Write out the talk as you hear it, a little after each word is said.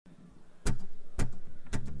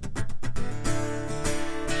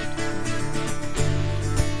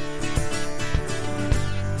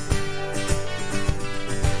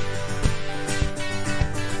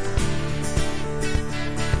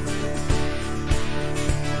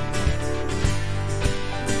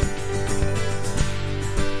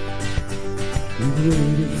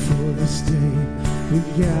waited for this day. We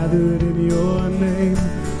gathered in your name,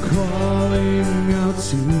 calling out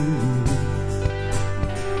to you.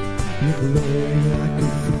 Your glory like a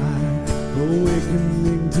fire,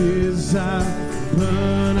 awakening desire,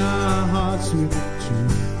 burn our hearts with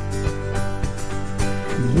truth.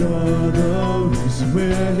 You're the reason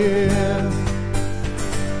we're here.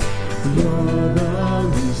 You're the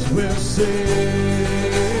reason we're saved.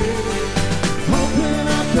 Open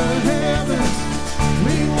up the heavens,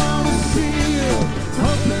 we want to see you.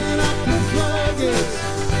 Open up the floodgates,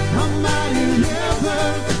 a mighty river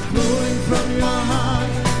flowing from your heart,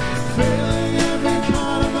 filling every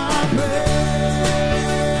part of our praise.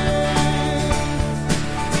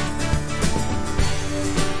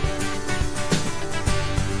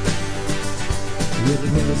 Your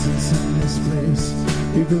presence in this place,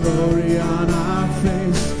 your glory on our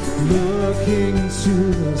face, looking to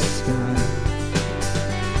the sky.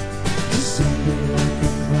 Something like a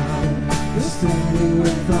cloud, you're standing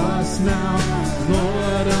with us now.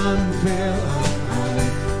 Lord, unveil our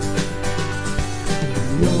eyes.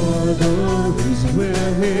 You're the reason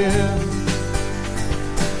we're here.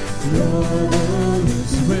 You're the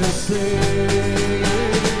reason we're saved.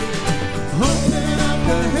 Open up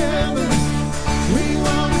the heavens, we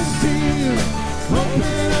want to see you.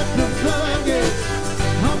 Open up the floodgates,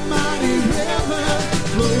 a mighty river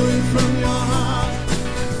flowing from your heart,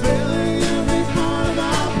 filling every part of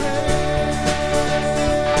our praise.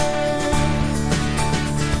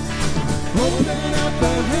 Open up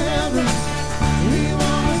the heavens, we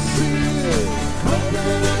want to see you.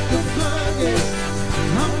 Open up the floodgates, a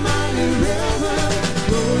mighty river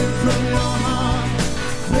flowing from your heart,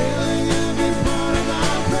 filling every part of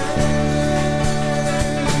our praise.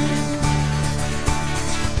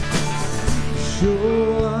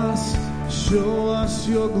 Show us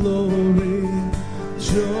your glory.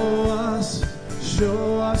 Show us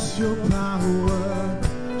your power.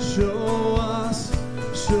 Show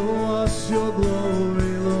us your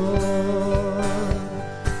glory, Lord.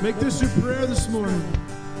 Make this your prayer this morning.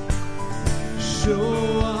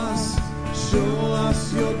 Show us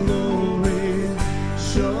your glory.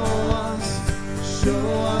 Show us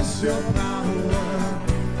your power.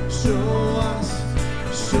 Show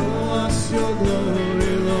us your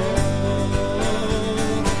glory, Lord.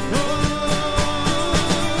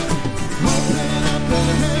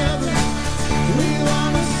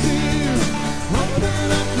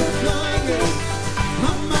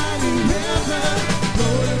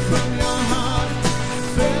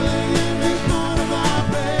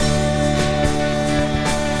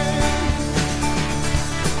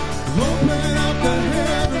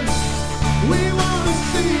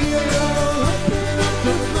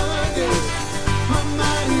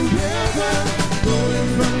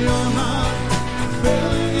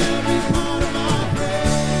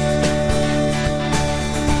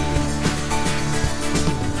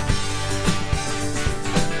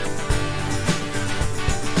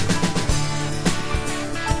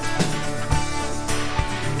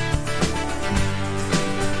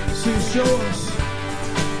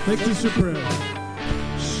 Make this your prayer.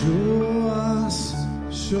 Show us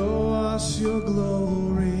your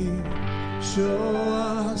glory. Show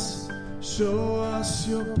us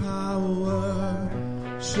your power.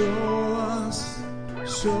 Show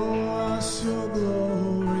us your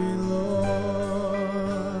glory,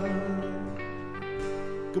 Lord.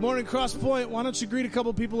 Good morning, Cross Point. Why don't you greet a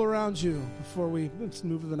couple people around you before let's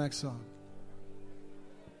move to the next song.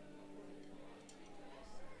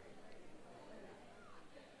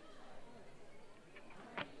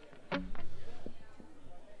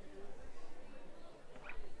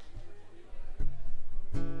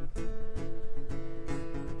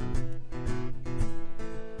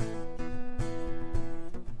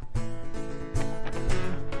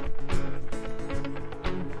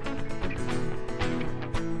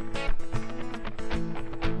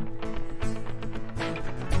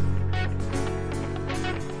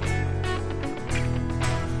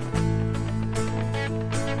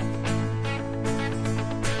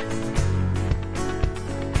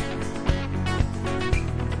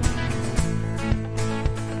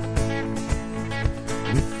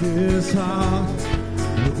 This heart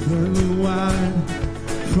open wide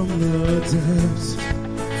from the depths,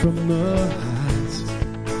 from the heights,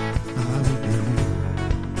 I will bring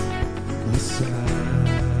a sacrifice.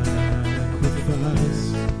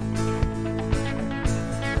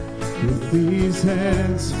 With these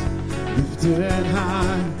hands lifted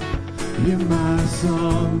high, hear my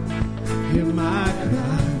song, hear my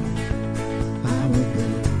cry, I will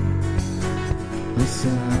bring a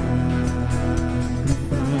sacrifice.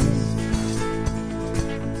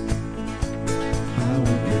 I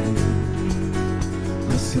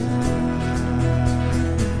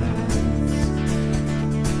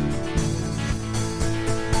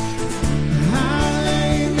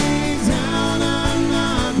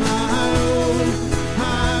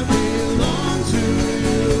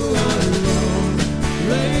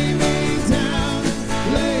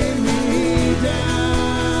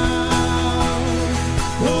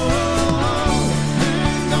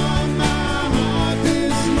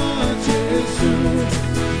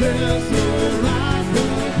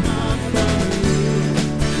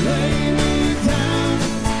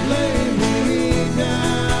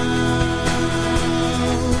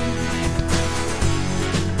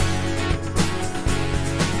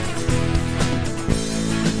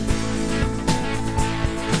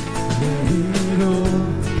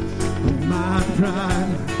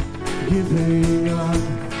giving up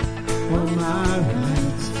on my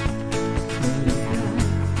rights.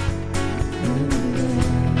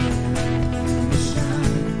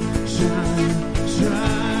 Shine, shine,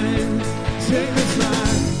 shine. Take this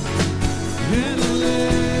light and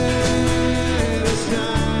let it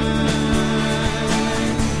shine.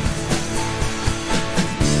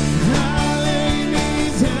 I lay me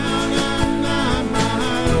down, I'm not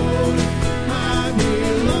my own. I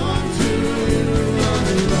belong to you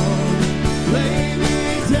alone. Lay me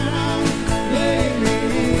down, lay me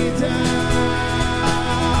down.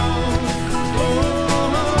 Oh,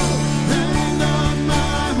 hang on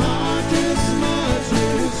my heart, this much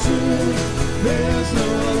is true. There's no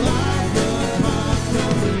life apart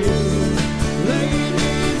from you. Lay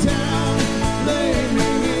me down, lay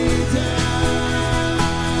me down.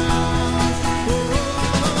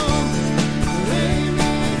 Oh, lay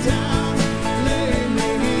me down, lay me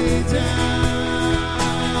down.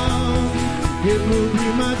 It will be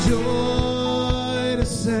my joy to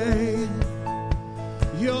say,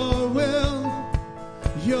 your will,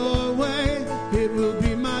 your way. It will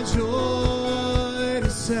be my joy to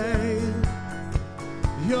say,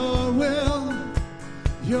 your will,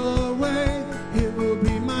 your way. It will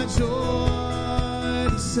be my joy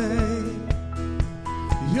to say,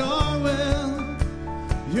 your will,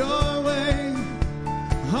 your way,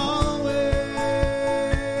 always.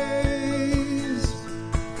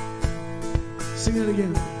 Sing it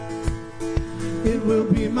again. It will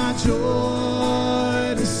be my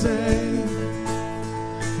joy to say,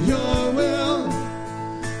 your will,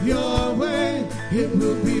 your way. It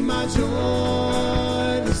will be my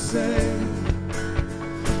joy to say,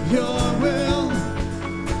 your will,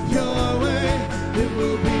 your way. It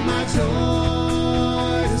will be my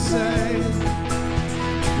joy to say,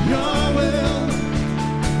 your will,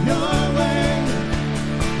 your way,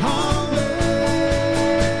 always.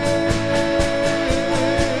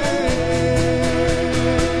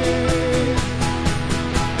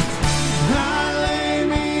 I lay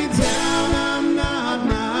me down, I'm not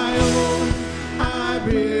my own. I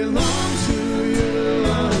belong to you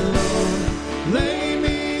alone. Lay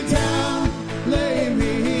me down, lay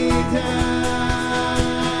me down.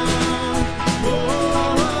 Oh,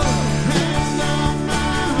 and on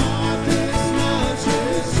my heart, this much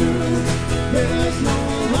is true. There's no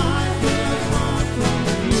life apart from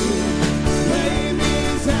you. Lay me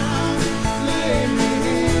down, lay me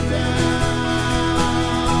down.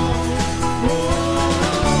 Oh,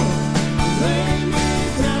 lay me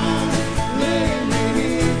down, lay me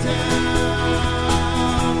down.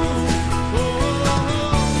 Oh,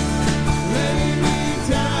 lay me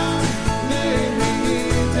down, lay me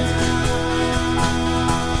down.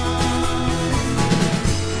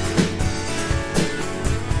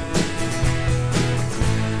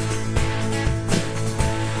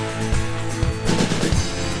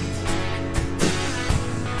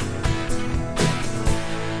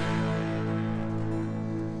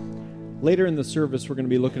 Later in the service, we're going to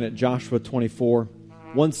be looking at Joshua 24.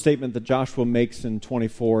 One statement that Joshua makes in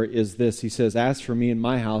 24 is this. He says, "As for me and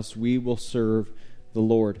my house, we will serve the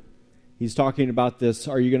Lord." He's talking about this.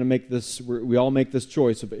 Are you going to make this? We all make this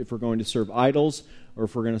choice of if we're going to serve idols or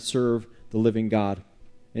if we're going to serve the living God.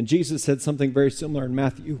 And Jesus said something very similar in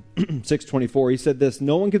Matthew 6:24. He said this,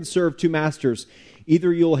 "No one can serve two masters.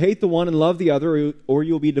 Either you'll hate the one and love the other, or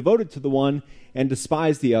you'll be devoted to the one and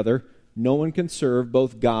despise the other. No one can serve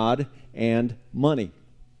both God and money."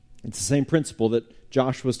 It's the same principle that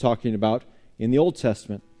Joshua was talking about in the Old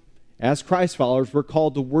Testament. As Christ followers, we're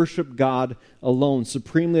called to worship God alone,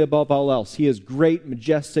 supremely above all else. He is great,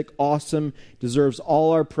 majestic, awesome, deserves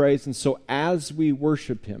all our praise. And so as we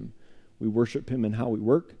worship Him in how we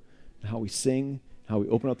work, and how we sing, how we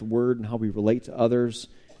open up the Word, and how we relate to others.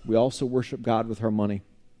 We also worship God with our money.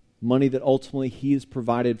 Money that ultimately He has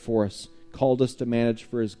provided for us, called us to manage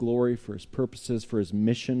for His glory, for His purposes, for His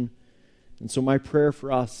mission. And so my prayer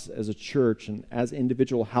for us as a church and as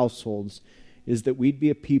individual households is that we'd be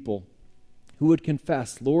a people who would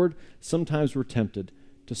confess, Lord, sometimes we're tempted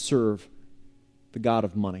to serve the God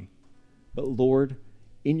of money. But Lord,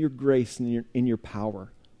 in your grace and in your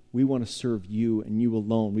power, we want to serve you and you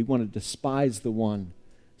alone. We want to despise the one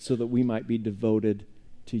so that we might be devoted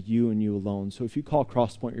to you and you alone. So if you call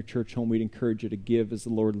Crosspoint your church home, we'd encourage you to give as the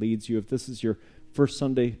Lord leads you. If this is your first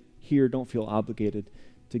Sunday here, don't feel obligated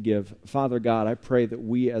to give. Father God, I pray that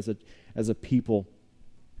we as a people,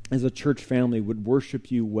 as a church family, would worship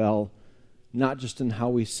you well, not just in how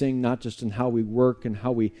we sing, not just in how we work and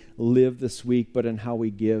how we live this week, but in how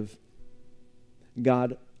we give.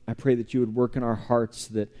 God, I pray that you would work in our hearts,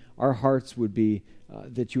 that our hearts would be,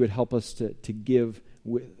 that you would help us to give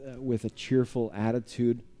with a cheerful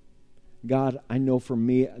attitude. God, I know for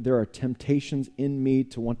me, there are temptations in me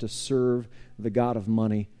to want to serve the God of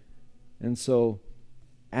money. And so,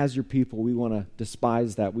 as your people, we want to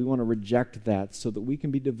despise that. We want to reject that so that we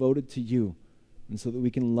can be devoted to you and so that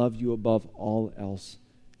we can love you above all else.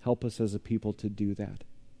 Help us as a people to do that.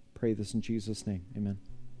 Pray this in Jesus' name. Amen.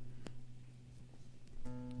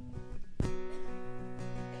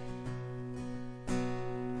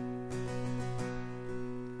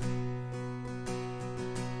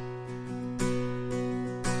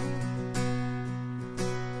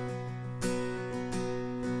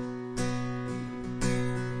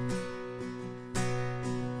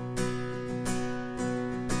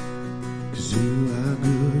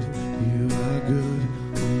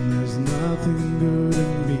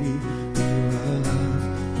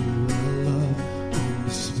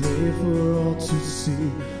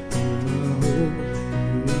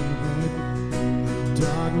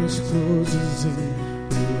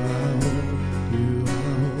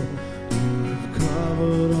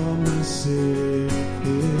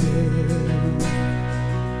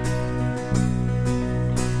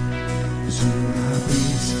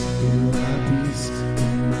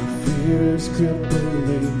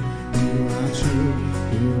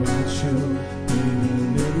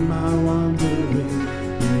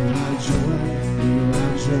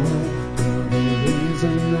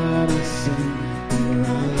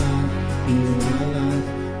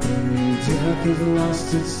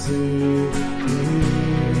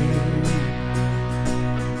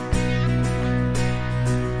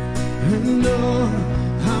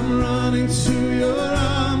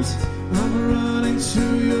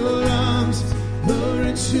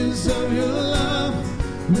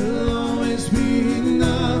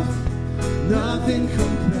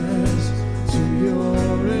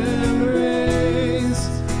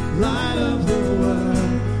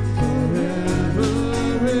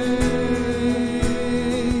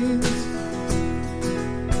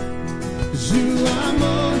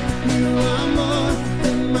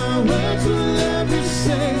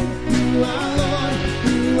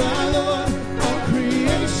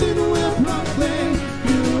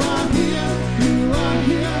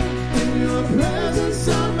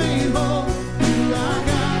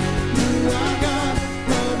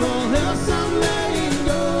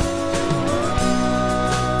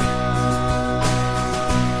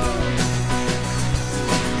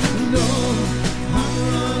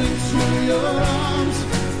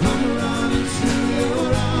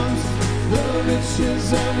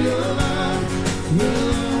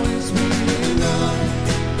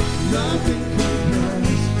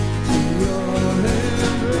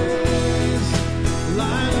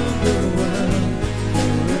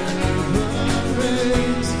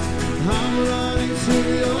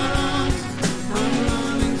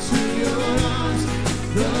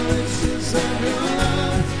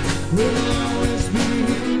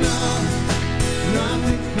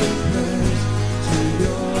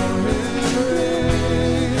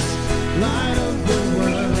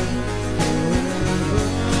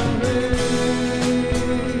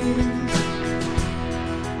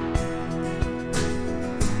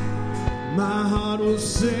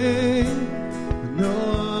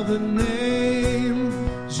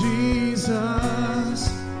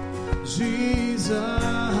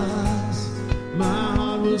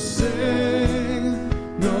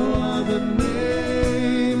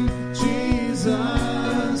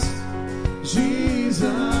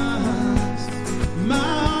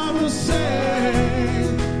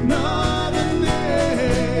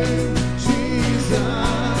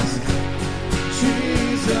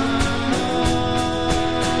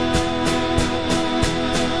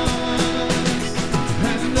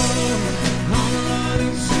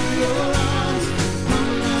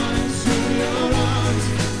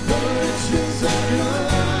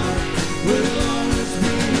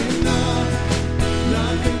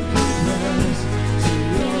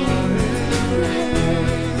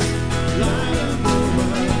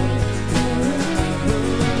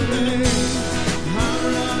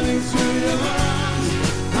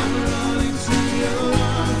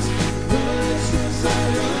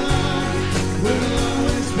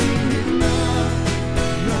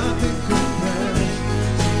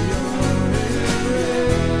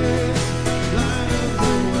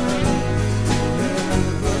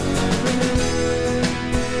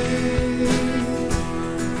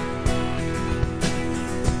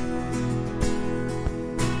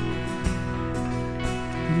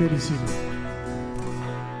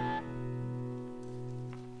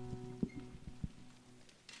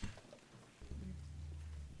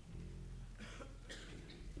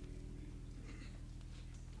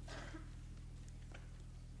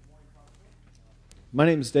 My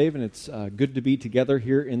name is Dave, and it's good to be together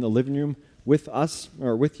here in the living room with us,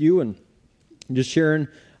 or with you, and just sharing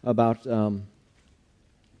about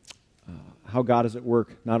how God is at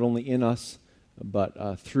work, not only in us,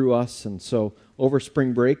 but through us. And so over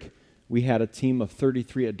spring break, we had a team of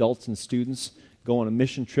 33 adults and students go on a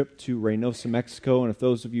mission trip to Reynosa, Mexico. And if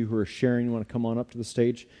those of you who are sharing want to come on up to the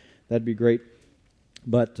stage, that'd be great.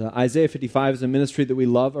 But Isaiah 55 is a ministry that we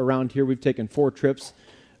love around here. We've taken 4 trips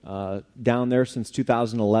down there since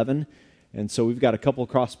 2011. And so we've got a couple of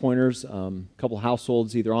cross-pointers, a couple of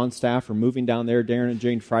households either on staff or moving down there. Darren and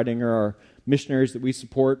Jane Freidinger are missionaries that we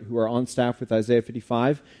support who are on staff with Isaiah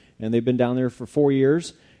 55. And they've been down there for 4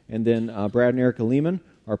 years. And then Brad and Erica Lehman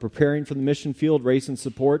are preparing for the mission field, raising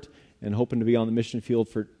support, and hoping to be on the mission field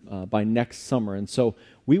for by next summer. And so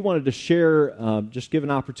we wanted to share, just give an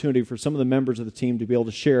opportunity for some of the members of the team to be able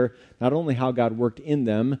to share not only how God worked in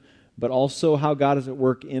them, but also how God is at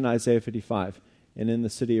work in Isaiah 55 and in the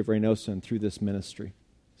city of Reynosa and through this ministry.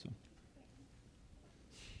 So.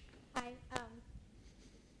 Hi.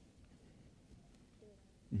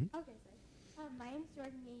 Okay, sorry. My name's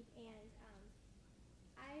Jordan Mead, and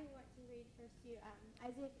I want to read first to you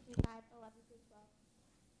Isaiah 55, 11 through 12.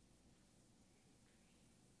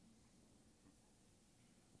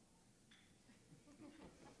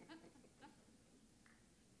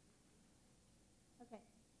 Okay.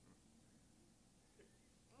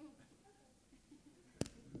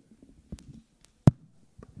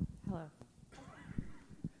 Hello.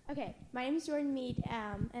 Okay, my name is Jordan Mead,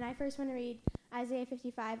 and I first want to read Isaiah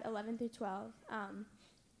 55, 11 through 12.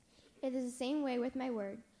 It is the same way with my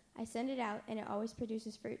word. I send it out, and it always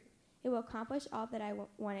produces fruit. It will accomplish all that I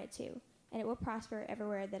want it to, and it will prosper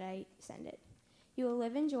everywhere that I send it. You will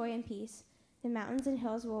live in joy and peace. The mountains and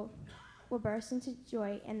hills will burst into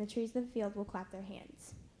joy, and the trees of the field will clap their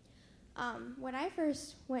hands. When I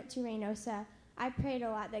first went to Reynosa, I prayed a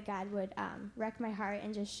lot that God would wreck my heart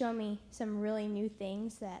and just show me some really new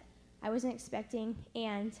things that I wasn't expecting.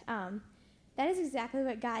 And that is exactly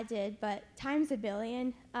what God did, but times a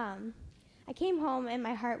billion. I came home and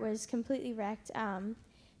my heart was completely wrecked. My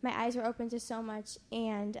eyes were open to so much,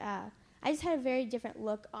 and I just had a very different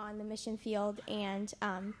look on the mission field and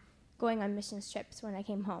going on missions trips when I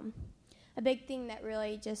came home. A big thing that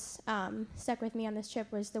really just stuck with me on this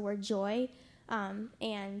trip was the word joy,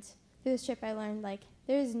 and through this trip I learned, like,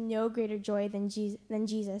 there is no greater joy than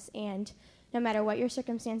Jesus, and no matter what your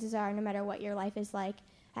circumstances are, no matter what your life is like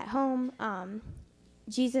at home,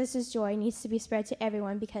 Jesus' joy needs to be spread to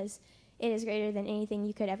everyone because it is greater than anything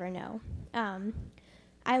you could ever know.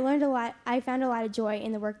 I learned a lot. I found a lot of joy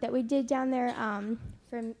in the work that we did down there.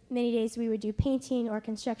 For many days we would do painting or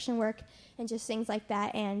construction work and just things like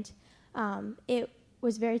that, and it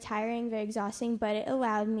was very tiring, very exhausting, but it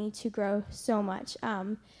allowed me to grow so much.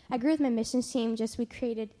 I grew with my missions team. We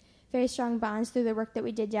created very strong bonds through the work that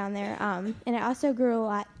we did down there, and I also grew a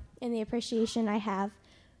lot in the appreciation I have,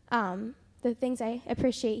 the things I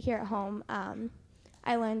appreciate here at home.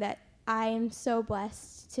 I learned that I am so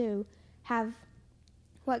blessed to have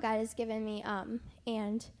what God has given me,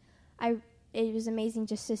 and it was amazing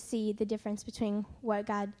just to see the difference between what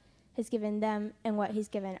God has given them and what he's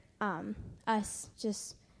given us,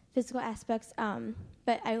 just physical aspects.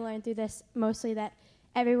 But I learned through this mostly that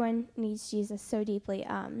everyone needs Jesus so deeply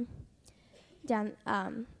down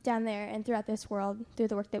there and throughout this world through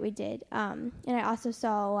the work that we did. And I also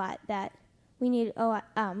saw a lot that we need a lot.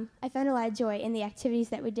 I found a lot of joy in the activities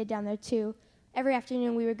that we did down there too. Every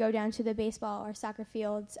afternoon we would go down to the baseball or soccer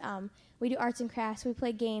fields. We do arts and crafts. We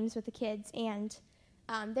play games with the kids. And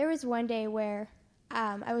there was one day where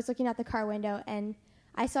I was looking out the car window and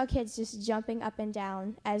I saw kids just jumping up and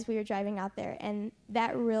down as we were driving out there. And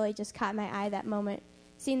that really just caught my eye that moment,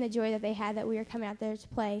 seeing the joy that they had that we were coming out there to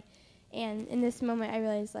play. And in this moment I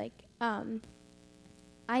realized, like,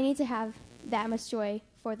 I need to have that much joy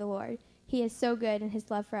for the Lord. He is so good, and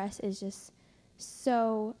his love for us is just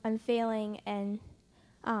so unfailing and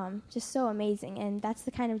just so amazing. And that's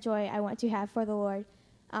the kind of joy I want to have for the Lord,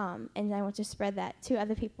 and I want to spread that to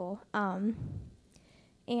other people.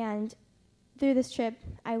 And through this trip,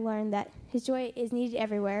 I learned that his joy is needed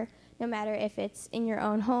everywhere, no matter if it's in your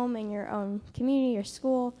own home, in your own community or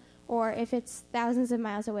school, or if it's thousands of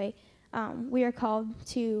miles away. We are called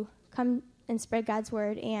to come and spread God's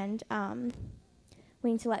word, and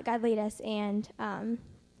we need to let God lead us and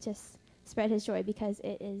just spread his joy because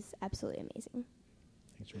it is absolutely amazing.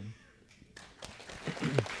 Thanks, Jordan.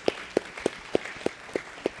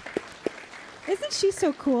 Isn't she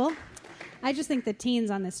so cool? I just think the teens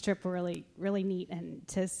on this trip were really, really neat, and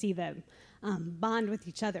to see them bond with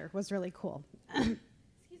each other was really cool. Excuse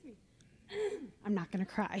me. I'm not going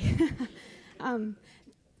to cry. Yes,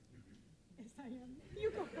 I am.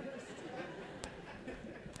 You go first.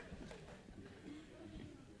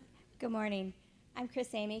 Good morning. I'm Chris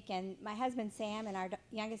Amick, and my husband Sam and our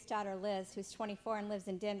youngest daughter Liz, who's 24 and lives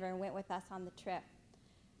in Denver, went with us on the trip.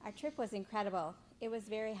 Our trip was incredible. It was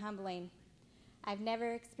very humbling. I've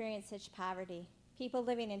never experienced such poverty. People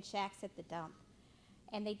living in shacks at the dump.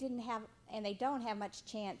 And they don't have much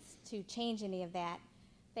chance to change any of that.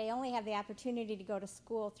 They only have the opportunity to go to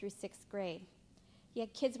school through 6th grade.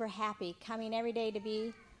 Yet kids were happy, coming every day to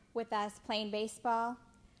be with us playing baseball.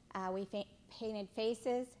 We painted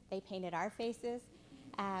faces. They painted our faces.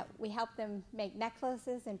 We helped them make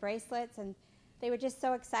necklaces and bracelets, and they were just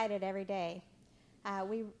so excited every day.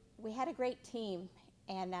 We had a great team,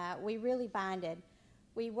 and we really bonded.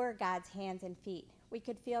 We were God's hands and feet. We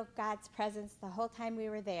could feel God's presence the whole time we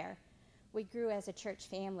were there. We grew as a church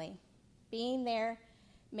family. Being there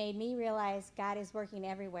made me realize God is working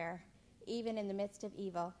everywhere. Even in the midst of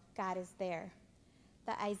evil, God is there.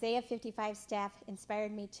 The Isaiah 55 staff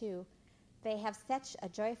inspired me too. They have such a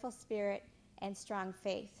joyful spirit and strong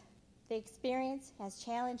faith. The experience has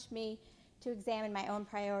challenged me to examine my own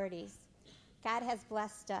priorities. God has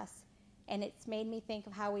blessed us, and it's made me think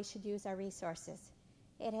of how we should use our resources.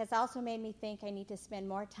 It has also made me think I need to spend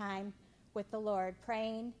more time with the Lord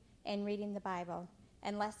praying and reading the Bible,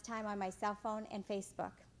 and less time on my cell phone and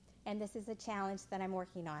Facebook. And this is a challenge that I'm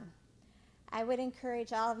working on. I would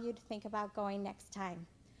encourage all of you to think about going next time.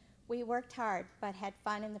 We worked hard, but had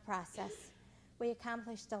fun in the process. We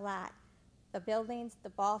accomplished a lot. The buildings,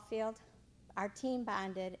 the ball field, our team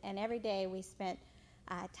bonded, and every day we spent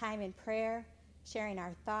time in prayer, sharing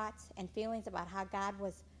our thoughts and feelings about how God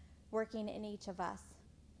was working in each of us.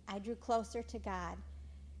 I drew closer to God,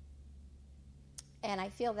 and I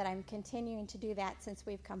feel that I'm continuing to do that since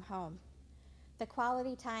we've come home. The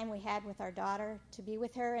quality time we had with our daughter, to be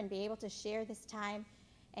with her and be able to share this time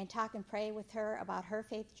and talk and pray with her about her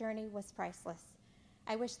faith journey, was priceless.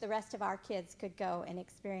 I wish the rest of our kids could go and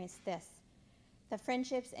experience this. The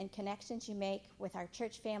friendships and connections you make with our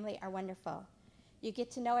church family are wonderful. You get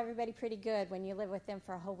to know everybody pretty good when you live with them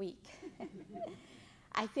for a whole week.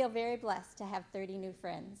 I feel very blessed to have 30 new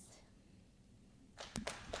friends.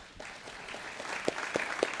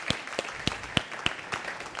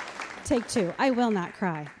 Take 2. I will not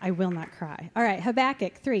cry. I will not cry. All right,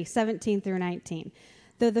 Habakkuk 3:17 through 19.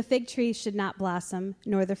 Though the fig tree should not blossom,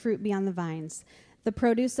 nor the fruit be on the vines, the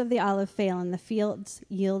produce of the olive fail, and the fields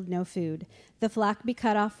yield no food, the flock be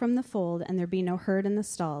cut off from the fold, and there be no herd in the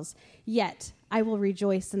stalls, yet I will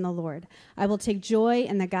rejoice in the Lord. I will take joy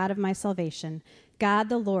in the God of my salvation. God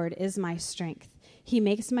the Lord is my strength. He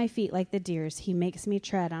makes my feet like the deer's. He makes me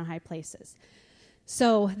tread on high places.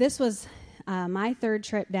 So this was my 3rd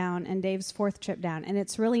trip down and Dave's 4th trip down, and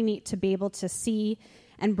it's really neat to be able to see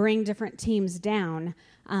and bring different teams down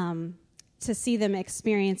to see them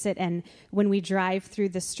experience it, and when we drive through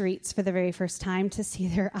the streets for the very first time, to see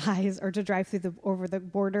their eyes, or to drive through over the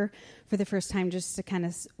border for the first time, just to kind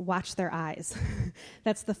of watch their eyes.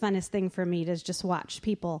 That's the funnest thing for me, to just watch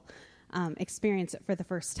people experience it for the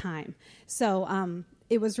first time. So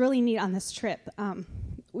it was really neat on this trip. I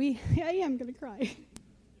am going to cry.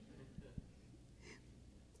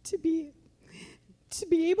 To be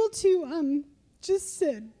able to just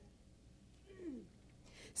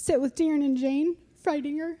sit with Darren and Jane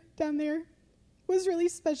Freidinger down there was really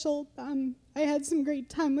special. I had some great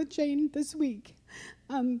time with Jane this week.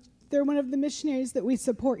 They're one of the missionaries that we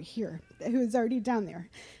support here, who is already down there.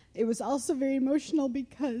 It was also very emotional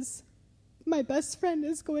because my best friend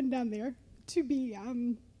is going down there to be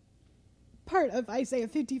part of Isaiah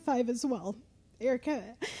 55 as well.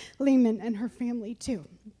 Erica Lehman and her family too,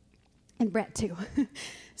 and Brett too.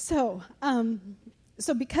 So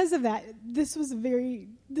because of that, this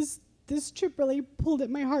trip really pulled at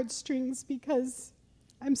my heartstrings, because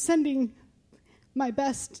I'm sending my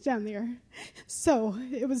best down there. So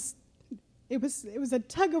it was a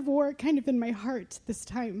tug of war kind of in my heart this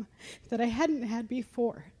time that I hadn't had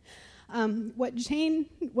before. What Jane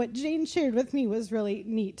shared with me was really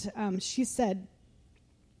neat. She said,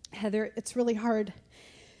 Heather, it's really hard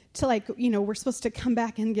to, we're supposed to come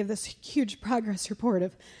back and give this huge progress report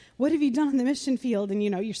of what have you done on the mission field, and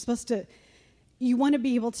you want to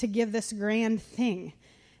be able to give this grand thing,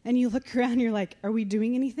 and you look around and you're like, are we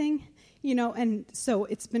doing anything? And so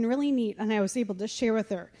it's been really neat, and I was able to share with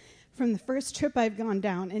her from the first trip I've gone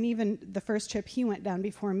down, and even the first trip he went down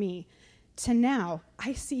before me, to now,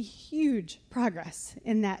 I see huge progress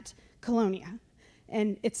in that colonia.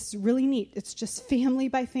 And it's really neat. It's just family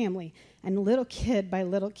by family and little kid by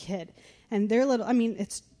little kid. And they're little,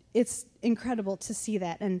 it's incredible to see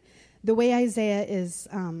that. And the way Isaiah is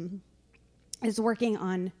is working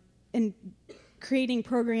on and creating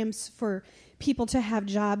programs for people to have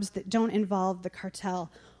jobs that don't involve the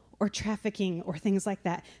cartel or trafficking or things like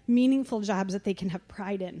that, meaningful jobs that they can have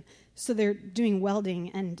pride in. So they're doing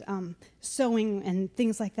welding and sewing and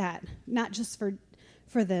things like that, not just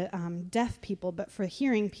for the deaf people, but for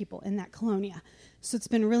hearing people in that colonia. So it's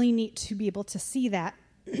been really neat to be able to see that.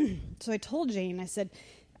 So I told Jane, I said,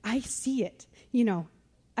 I see it. You know,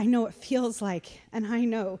 I know it feels like, and I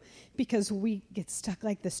know because we get stuck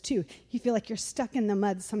like this too. You feel like you're stuck in the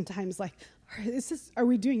mud sometimes, like, are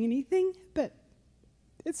we doing anything? But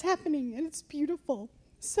it's happening, and it's beautiful.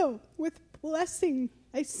 So with blessing,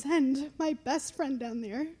 I send my best friend down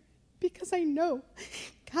there because I know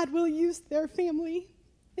God will use their family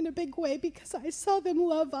in a big way because I saw them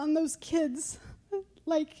love on those kids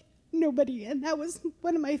like nobody. And that was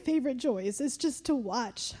one of my favorite joys, is just to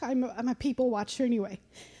watch. I'm a people watcher anyway.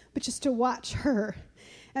 But just to watch her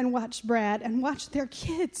and watch Brad and watch their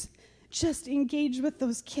kids just engage with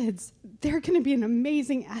those kids. They're going to be an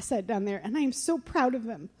amazing asset down there. And I am so proud of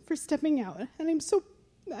them for stepping out. And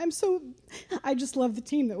I just love the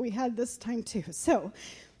team that we had this time too. So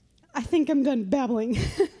I think I'm done babbling.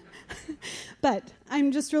 But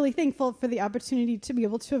I'm just really thankful for the opportunity to be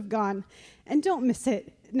able to have gone. And don't miss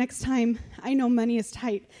it. Next time, I know money is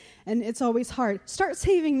tight and it's always hard. Start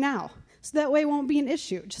saving now, so that way it won't be an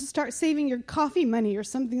issue. Just start saving your coffee money or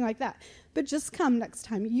something like that. But just come next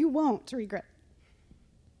time. You won't regret.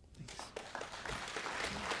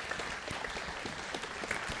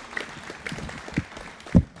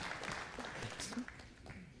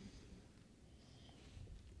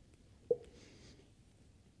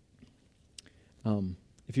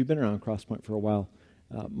 If you've been around Crosspoint for a while,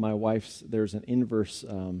 my wife's, there's an inverse,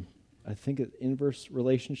 I think an inverse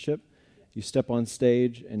relationship. You step on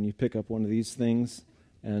stage and you pick up one of these things,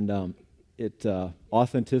 and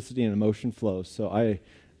authenticity and emotion flows. So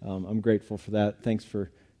I'm grateful for that. Thanks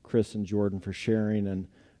for Chris and Jordan for sharing, and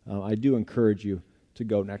I do encourage you to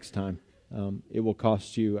go next time. It will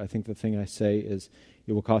cost you, I think the thing I say is,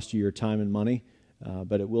 it will cost you your time and money,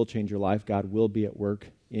 but it will change your life. God will be at work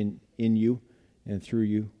in you and through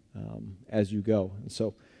you as you go. And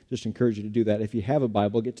so just encourage you to do that. If you have a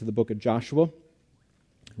Bible, get to the book of Joshua,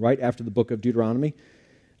 right after the book of Deuteronomy.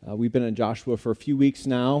 We've been in Joshua for a few weeks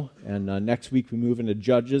now, and next week we move into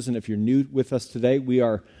Judges. And if you're new with us today, we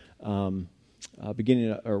are we're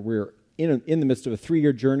in the midst of a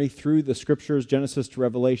 3-year journey through the Scriptures, Genesis to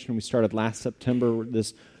Revelation. We started last September,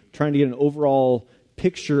 trying to get an overall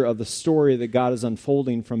picture of the story that God is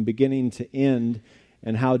unfolding from beginning to end,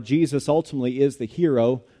 and how Jesus ultimately is the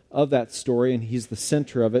hero of that story, and he's the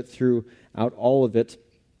center of it throughout all of it.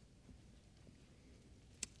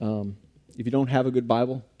 If you don't have a good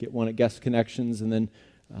Bible, get one at Guest Connections, and then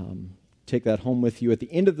take that home with you. At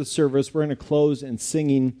the end of the service, we're going to close in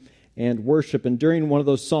singing and worship, and during one of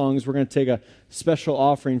those songs, we're going to take a special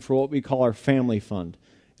offering for what we call our Family Fund.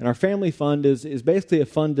 And our Family Fund is basically a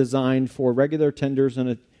fund designed for regular attenders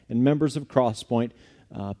and members of Crosspoint,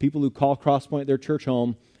 people who call Crosspoint their church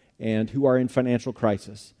home and who are in financial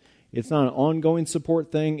crisis. It's not an ongoing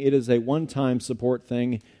support thing. It is a one-time support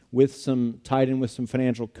thing tied in with some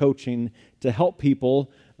financial coaching to help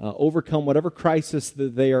people overcome whatever crisis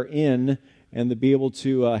that they are in, and to be able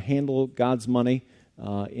to handle God's money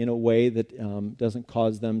in a way that doesn't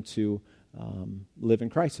cause them to live in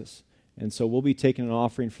crisis. And so we'll be taking an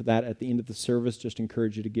offering for that at the end of the service. Just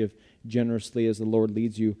encourage you to give generously as the Lord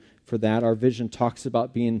leads you for that. Our vision talks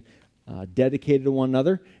about being dedicated to one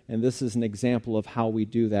another, and this is an example of how we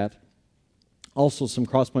do that. Also, some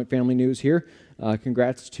Crosspoint family news here.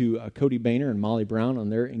 Congrats to Cody Boehner and Molly Brown on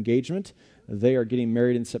their engagement. They are getting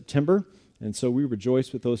married in September, and so we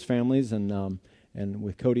rejoice with those families and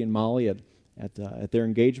with Cody and Molly at their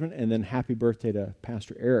engagement. And then happy birthday to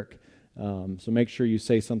Pastor Eric. So make sure you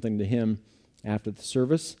say something to him after the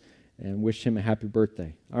service and wish him a happy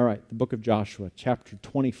birthday. All right, the book of Joshua, chapter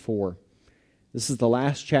 24. This is the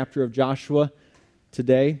last chapter of Joshua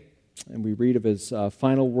today, and we read of his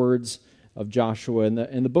final words of Joshua.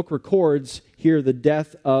 And the book records here the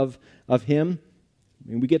death of him.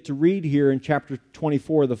 And we get to read here in chapter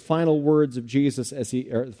 24 the final words of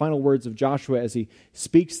the final words of Joshua as he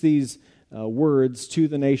speaks these words to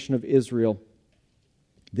the nation of Israel.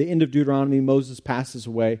 The end of Deuteronomy, Moses passes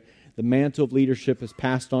away. The mantle of leadership is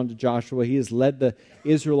passed on to Joshua. He has led the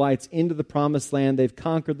Israelites into the promised land. They've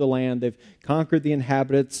conquered the land. They've conquered the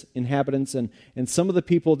inhabitants, and some of the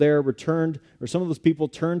people there returned, or some of those people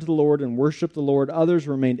turned to the Lord and worshiped the Lord. Others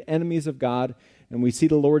remained enemies of God, and we see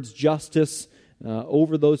the Lord's justice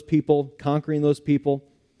over those people, conquering those people.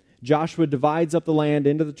 Joshua divides up the land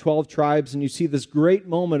into the 12 tribes, and you see this great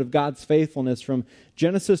moment of God's faithfulness from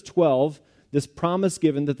Genesis 12, this promise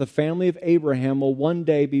given that the family of Abraham will one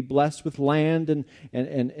day be blessed with land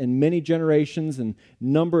and many generations and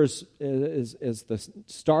numbers as the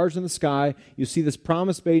stars in the sky. You see this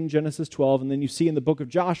promise made in Genesis 12, and then you see in the book of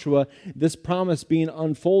Joshua this promise being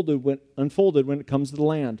unfolded when it comes to the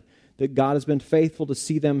land, that God has been faithful to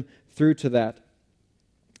see them through to that.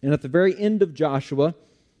 And at the very end of Joshua,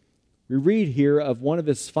 we read here of one of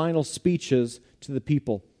his final speeches to the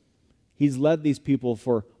people. He's led these people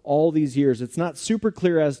for all these years. It's not super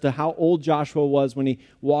clear as to how old Joshua was when he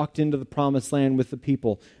walked into the promised land with the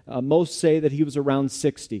people. Most say that he was around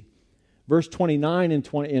 60. Verse 29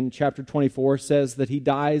 in chapter 24 says that he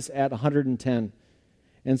dies at 110.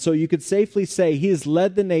 And so you could safely say he has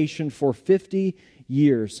led the nation for 50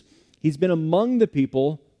 years. He's been among the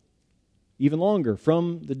people even longer,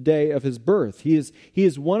 from the day of his birth. He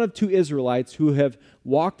is one of two Israelites who have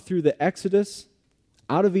walked through the Exodus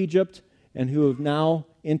out of Egypt and who have now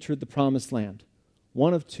entered the promised land.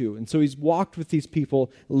 One of two. And so he's walked with these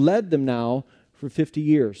people, led them now for 50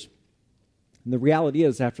 years. And the reality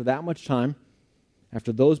is, after that much time,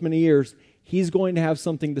 after those many years, he's going to have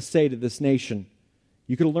something to say to this nation.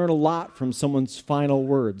 You could learn a lot from someone's final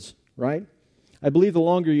words, right? I believe the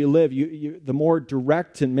longer you live, the more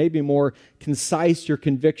direct and maybe more concise your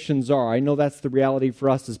convictions are. I know that's the reality for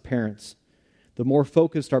us as parents. The more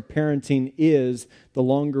focused our parenting is, the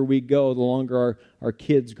longer we go, the longer our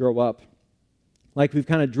kids grow up. Like we've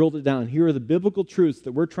kind of drilled it down. Here are the biblical truths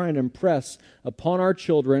that we're trying to impress upon our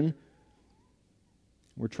children.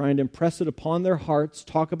 We're trying to impress it upon their hearts,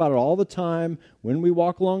 talk about it all the time, when we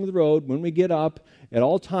walk along the road, when we get up, at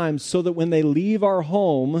all times, so that when they leave our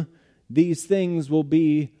home, these things will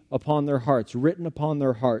be upon their hearts, written upon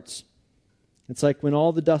their hearts. It's like when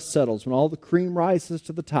all the dust settles, when all the cream rises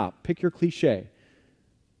to the top. Pick your cliche.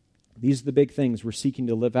 These are the big things we're seeking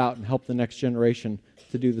to live out and help the next generation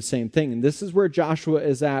to do the same thing. And this is where Joshua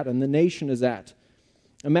is at and the nation is at.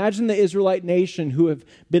 Imagine the Israelite nation who have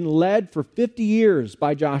been led for 50 years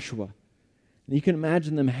by Joshua. And you can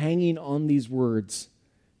imagine them hanging on these words,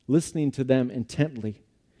 listening to them intently.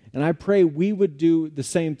 And I pray we would do the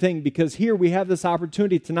same thing, because here we have this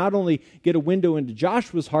opportunity to not only get a window into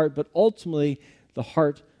Joshua's heart, but ultimately the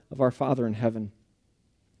heart of our Father in heaven,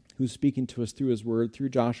 who's speaking to us through his word, through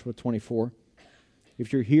Joshua 24.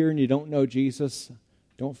 If you're here and you don't know Jesus,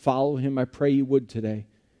 don't follow him, I pray you would today.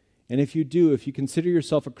 And if you do, if you consider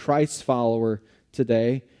yourself a Christ follower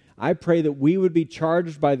today, I pray that we would be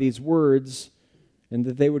charged by these words and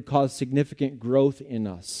that they would cause significant growth in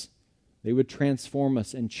us. They would transform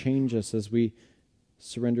us and change us as we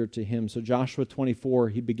surrender to him. So Joshua 24,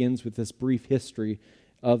 he begins with this brief history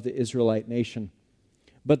of the Israelite nation.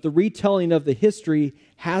 But the retelling of the history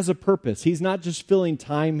has a purpose. He's not just filling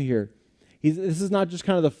time here. This is not just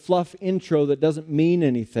kind of the fluff intro that doesn't mean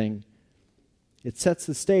anything. It sets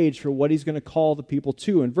the stage for what he's going to call the people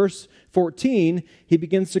to. In verse 14, he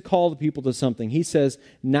begins to call the people to something. He says,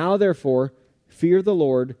 "Now therefore, fear the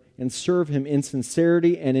Lord and serve him in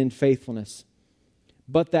sincerity and in faithfulness."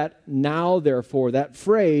 But that "now therefore," that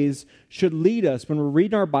phrase should lead us when we're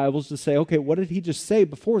reading our Bibles to say, okay, what did he just say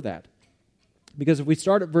before that? Because if we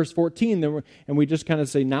start at verse 14 and we just kind of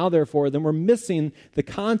say "now therefore," then we're missing the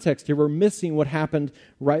context here. We're missing what happened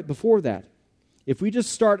right before that. If we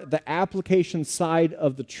just start at the application side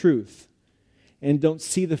of the truth and don't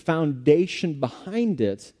see the foundation behind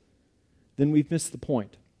it, then we've missed the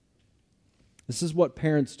point. This is what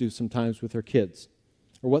parents do sometimes with their kids,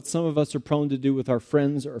 or what some of us are prone to do with our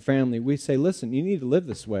friends or family. We say, listen, you need to live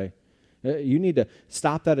this way. You need to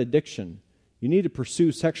stop that addiction. You need to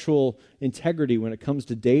pursue sexual integrity when it comes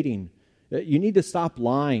to dating. You need to stop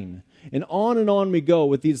lying. And on we go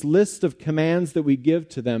with these lists of commands that we give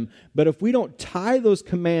to them. But if we don't tie those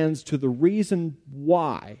commands to the reason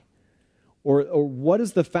why, or what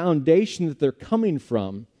is the foundation that they're coming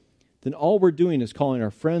from, then all we're doing is calling our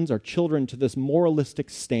friends, our children, to this moralistic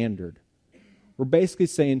standard. We're basically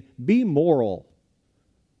saying, be moral.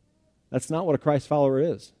 That's not what a Christ follower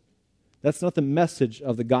is. That's not the message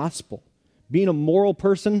of the gospel. Being a moral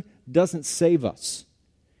person doesn't save us.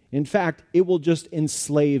 In fact, it will just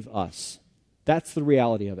enslave us. That's the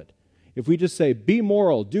reality of it. If we just say, be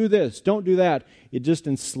moral, do this, don't do that, it just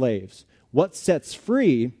enslaves. What sets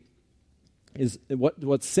free is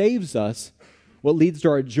what saves us. What leads to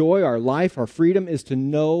our joy, our life, our freedom is to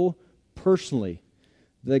know personally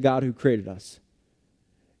the God who created us.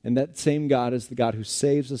 And that same God is the God who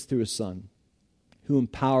saves us through his Son, who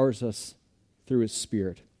empowers us through his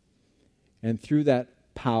Spirit. And through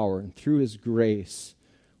that power and through his grace,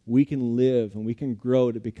 we can live and we can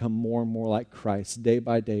grow to become more and more like Christ, day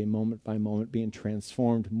by day, moment by moment, being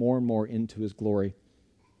transformed more and more into his glory.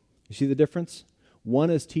 You see the difference? One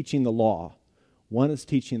is teaching the law. One is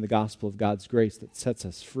teaching the gospel of God's grace that sets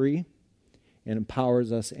us free and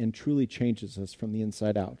empowers us and truly changes us from the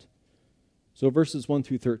inside out. So verses 1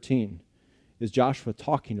 through 13 is Joshua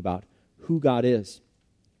talking about who God is,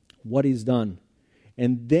 what he's done.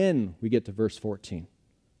 And then we get to verse 14,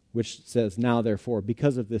 which says, now therefore,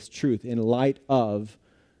 because of this truth, in light of,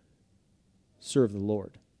 serve the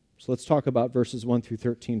Lord. So let's talk about verses 1 through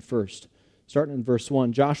 13 first. Starting in verse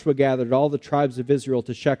 1, Joshua gathered all the tribes of Israel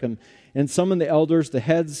to Shechem and summoned the elders, the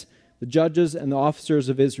heads, the judges, and the officers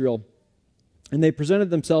of Israel. And they presented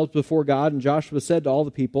themselves before God, and Joshua said to all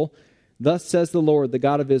the people, thus says the Lord, the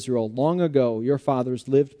God of Israel, long ago your fathers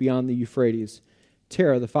lived beyond the Euphrates,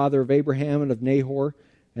 Terah, the father of Abraham and of Nahor,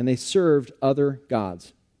 and they served other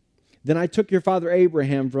gods. Then I took your father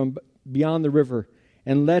Abraham from beyond the river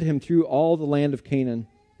and led him through all the land of Canaan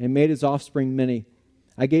and made his offspring many.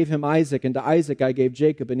 I gave him Isaac, and to Isaac I gave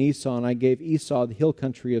Jacob and Esau, and I gave Esau the hill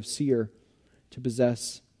country of Seir to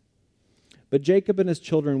possess. But Jacob and his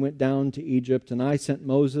children went down to Egypt, and I sent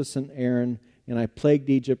Moses and Aaron, and I plagued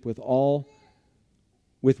Egypt with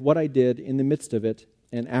what I did in the midst of it,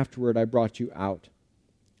 and afterward I brought you out.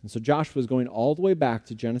 And so Joshua is going all the way back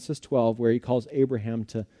to Genesis 12, where he calls Abraham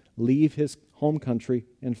to leave his home country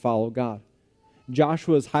and follow God.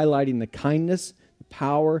 Joshua is highlighting the kindness, the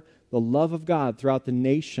power, the love of God throughout the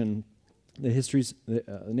nation, the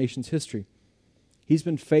nation's history. He's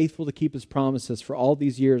been faithful to keep his promises for all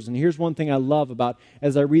these years. And here's one thing I love about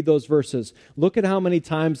as I read those verses. Look at how many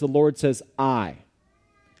times the Lord says, I.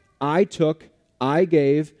 I took, I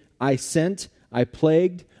gave, I sent, I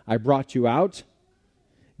plagued, I brought you out.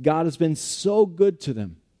 God has been so good to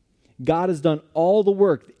them. God has done all the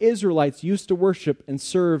work. The Israelites used to worship and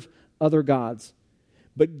serve other gods.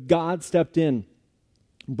 But God stepped in,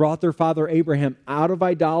 brought their father Abraham out of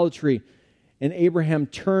idolatry, and Abraham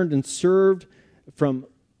turned from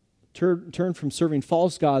serving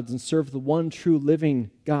false gods and served the one true living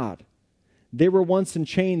God. They were once in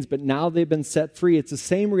chains, but now they've been set free. It's the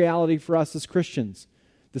same reality for us as Christians.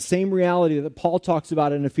 The same reality that Paul talks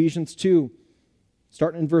about in Ephesians 2.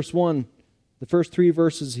 Starting in verse 1, the first 3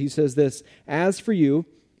 verses, he says this, as for you,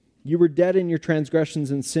 you were dead in your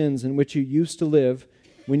transgressions and sins in which you used to live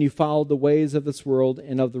when you followed the ways of this world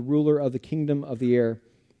and of the ruler of the kingdom of the air,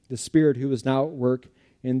 the spirit who is now at work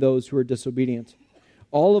in those who are disobedient.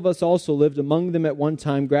 All of us also lived among them at one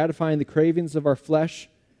time, gratifying the cravings of our flesh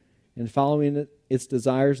and following its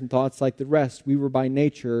desires and thoughts like the rest. We were by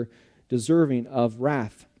nature deserving of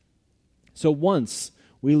wrath. So once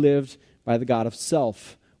we lived by the God of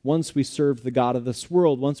self. Once we served the God of this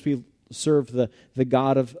world. Once we served the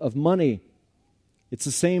God of money. It's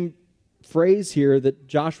the same phrase here that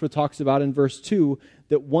Joshua talks about in verse 2,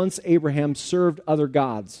 that once Abraham served other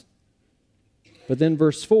gods. But then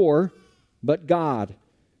verse 4, but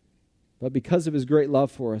because of his great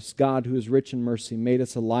love for us, God, who is rich in mercy, made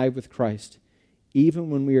us alive with Christ, even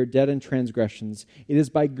when we are dead in transgressions. It is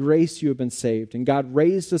by grace you have been saved. And God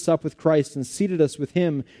raised us up with Christ and seated us with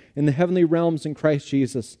him in the heavenly realms in Christ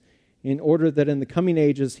Jesus, in order that in the coming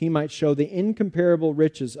ages he might show the incomparable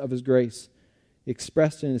riches of his grace,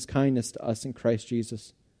 expressed in his kindness to us in Christ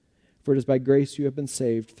Jesus. For it is by grace you have been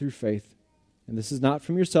saved through faith. And this is not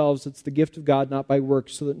from yourselves, it's the gift of God, not by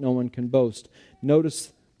works, so that no one can boast.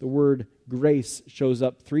 Notice the word grace shows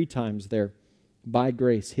up 3 times there. By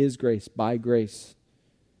grace, his grace, by grace.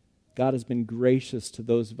 God has been gracious to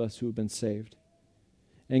those of us who have been saved.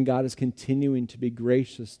 And God is continuing to be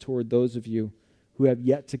gracious toward those of you who have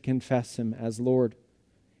yet to confess him as Lord.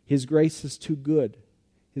 His grace is too good.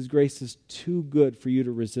 His grace is too good for you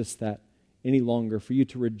to resist that any longer, for you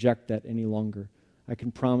to reject that any longer. I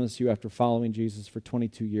can promise you, after following Jesus for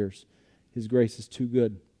 22 years, his grace is too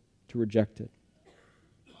good to reject it.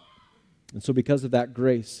 And so because of that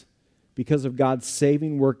grace, because of God's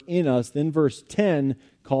saving work in us, then verse 10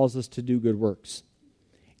 calls us to do good works.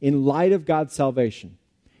 In light of God's salvation,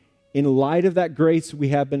 in light of that grace we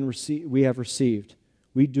have received,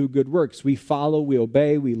 we do good works. We follow, we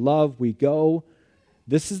obey, we love, we go.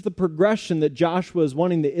 This is the progression that Joshua is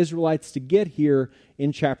wanting the Israelites to get here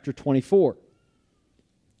in chapter 24.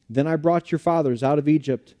 Then I brought your fathers out of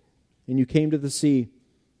Egypt, and you came to the sea.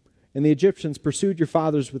 And the Egyptians pursued your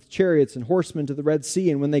fathers with chariots and horsemen to the Red Sea.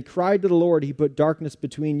 And when they cried to the Lord, he put darkness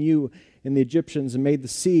between you and the Egyptians and made the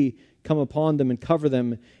sea come upon them and cover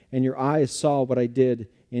them. And your eyes saw what I did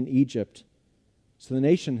in Egypt. So the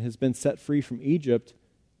nation has been set free from Egypt,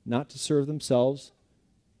 not to serve themselves,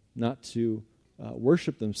 not to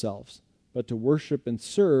worship themselves, but to worship and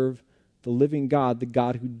serve the living God, the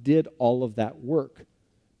God who did all of that work.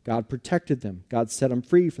 God protected them. God set them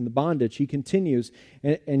free from the bondage. He continues,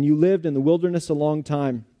 and you lived in the wilderness a long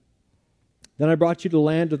time. Then I brought you to the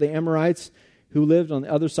land of the Amorites who lived on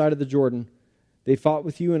the other side of the Jordan. They fought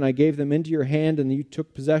with you, and I gave them into your hand, and you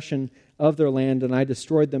took possession of their land, and I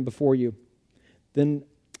destroyed them before you. Then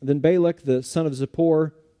Balak, the son of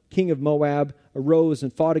Zippor, king of Moab, arose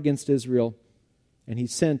and fought against Israel. And he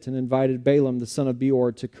sent and invited Balaam, the son of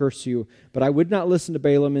Beor, to curse you. But I would not listen to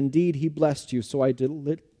Balaam. Indeed, he blessed you, so I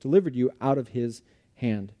delivered you out of his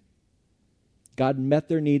hand. God met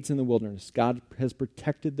their needs in the wilderness. God has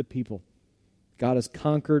protected the people. God has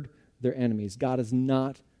conquered their enemies. God has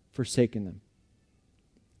not forsaken them.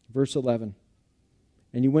 Verse 11,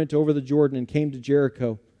 and you went over the Jordan and came to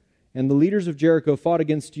Jericho. And the leaders of Jericho fought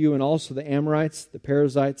against you, and also the Amorites, the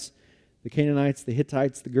Perizzites, the Canaanites, the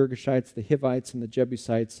Hittites, the Girgashites, the Hivites, and the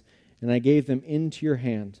Jebusites, and I gave them into your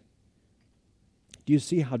hand. Do you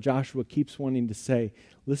see how Joshua keeps wanting to say,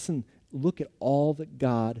 listen, look at all that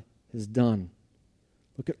God has done.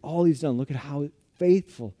 Look at all he's done. Look at how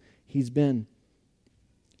faithful he's been.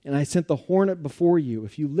 And I sent the hornet before you.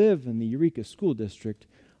 If you live in the Eureka School District,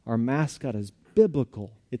 our mascot is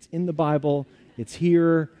biblical. It's in the Bible. It's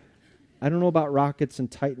here. I don't know about rockets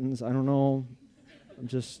and titans. I don't know.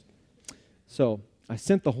 So I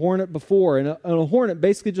sent the hornet before, and a hornet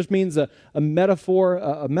basically just means a metaphor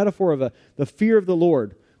of the fear of the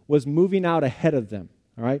Lord was moving out ahead of them.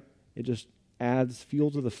 All right, it just adds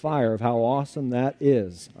fuel to the fire of how awesome that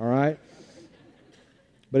is. All right,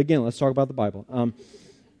 but again, let's talk about the Bible.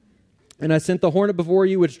 And I sent the hornet before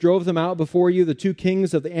you, which drove them out before you, the two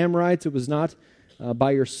kings of the Amorites. It was not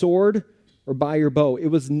by your sword or by your bow. It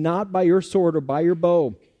was not by your sword or by your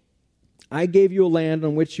bow. I gave you a land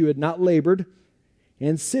on which you had not labored,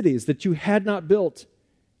 and cities that you had not built,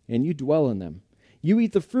 and you dwell in them. You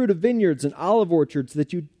eat the fruit of vineyards and olive orchards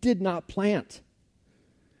that you did not plant.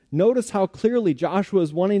 Notice how clearly Joshua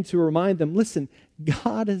is wanting to remind them, listen,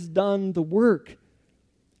 God has done the work,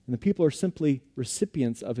 and the people are simply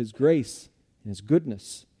recipients of his grace and his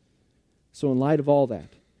goodness. So in light of all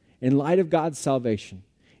that, in light of God's salvation,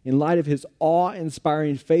 in light of his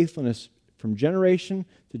awe-inspiring faithfulness from generation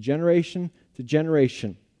to generation to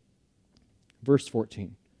generation. Verse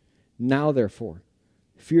 14. Now, therefore,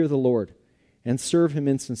 fear the Lord and serve him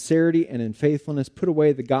in sincerity and in faithfulness. Put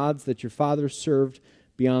away the gods that your fathers served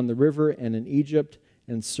beyond the river and in Egypt,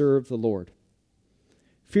 and serve the Lord.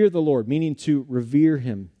 Fear the Lord, meaning to revere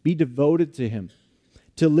him, be devoted to him,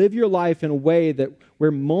 to live your life in a way that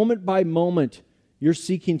where moment by moment you're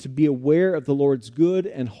seeking to be aware of the Lord's good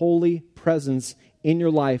and holy presence in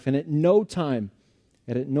your life, and at no time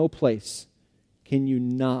and at no place can you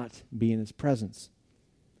not be in his presence.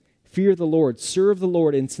 Fear the Lord, serve the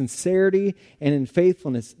Lord in sincerity and in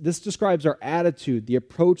faithfulness. This describes our attitude, the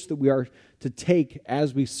approach that we are to take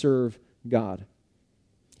as we serve God.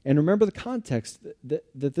 And remember the context that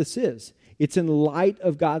this is. It's in light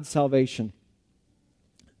of God's salvation.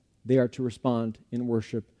 They are to respond in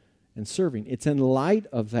worship and serving. It's in light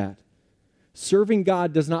of that. Serving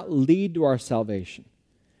God does not lead to our salvation,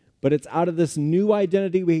 but it's out of this new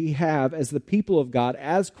identity we have as the people of God,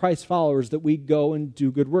 as Christ followers, that we go and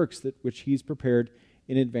do good works, which he's prepared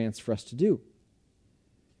in advance for us to do.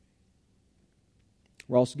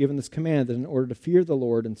 We're also given this command that in order to fear the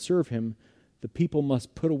Lord and serve him, the people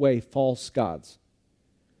must put away false gods.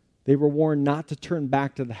 They were warned not to turn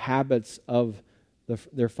back to the habits of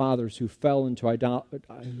their fathers who fell into idolatry,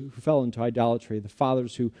 the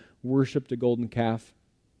fathers who worshipped a golden calf.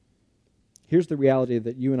 Here's the reality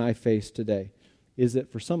that you and I face today, is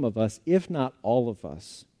that for some of us, if not all of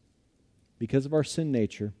us, because of our sin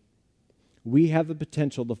nature, we have the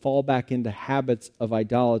potential to fall back into habits of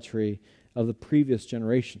idolatry of the previous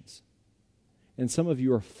generations. And some of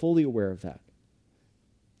you are fully aware of that.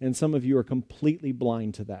 And some of you are completely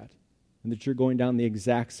blind to that, and that you're going down the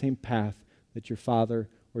exact same path that your father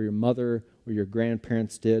or your mother or your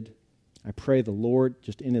grandparents did. I pray the Lord,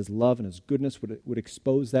 just in his love and his goodness, would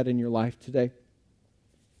expose that in your life today.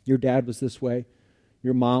 Your dad was this way.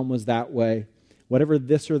 Your mom was that way. Whatever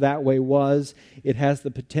this or that way was, it has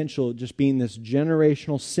the potential of just being this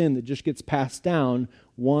generational sin that just gets passed down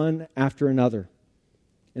one after another.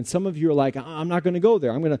 And some of you are like, I'm not going to go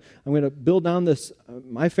there. I'm going to build down this.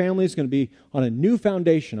 My family is going to be on a new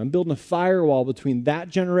foundation. I'm building a firewall between that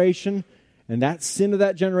generation and that sin of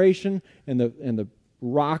that generation and the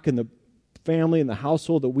rock and the family and the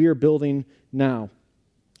household that we are building now.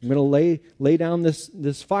 I'm going to lay down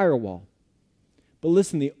this firewall. But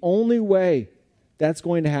listen, the only way that's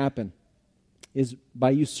going to happen is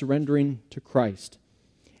by you surrendering to Christ.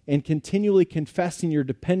 and continually confessing your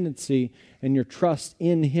dependency and your trust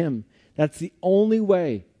in Him. That's the only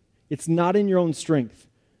way. It's not in your own strength.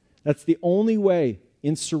 That's the only way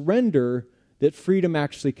in surrender that freedom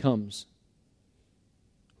actually comes.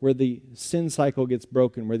 Where the sin cycle gets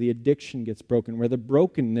broken, where the addiction gets broken, where the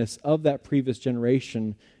brokenness of that previous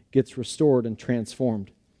generation gets restored and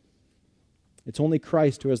transformed. It's only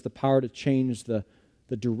Christ who has the power to change the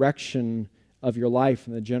direction of your life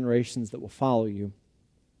and the generations that will follow you.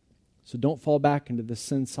 So don't fall back into the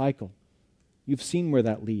sin cycle. You've seen where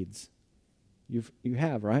that leads. You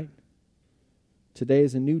have, right? Today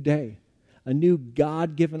is a new day, a new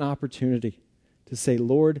God-given opportunity to say,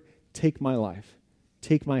 Lord, take my life,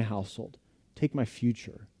 take my household, take my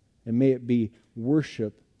future, and may it be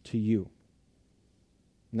worship to you.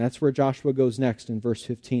 And that's where Joshua goes next in verse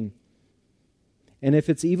 15. And if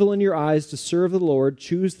it's evil in your eyes to serve the Lord,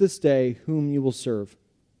 choose this day whom you will serve.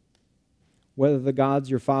 Whether the gods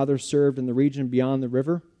your fathers served in the region beyond the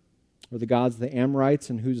river, or the gods of the Amorites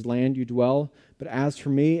in whose land you dwell. But as for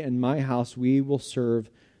me and my house, we will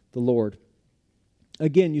serve the Lord.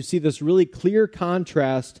 Again, you see this really clear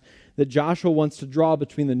contrast that Joshua wants to draw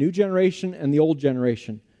between the new generation and the old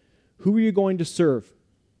generation. Who are you going to serve?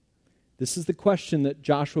 This is the question that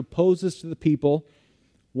Joshua poses to the people,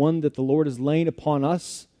 one that the Lord is laying upon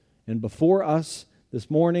us and before us this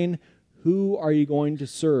morning. Who are you going to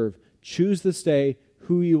serve? Choose this day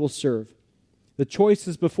who you will serve. The choice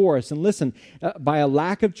is before us. And listen, by a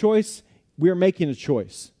lack of choice, we are making a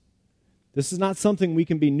choice. This is not something we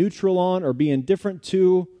can be neutral on or be indifferent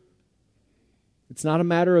to. It's not a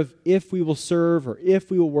matter of if we will serve or if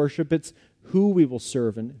we will worship. It's who we will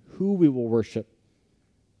serve and who we will worship.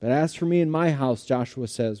 But as for me and my house, Joshua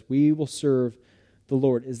says, we will serve the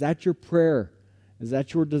Lord. Is that your prayer? Is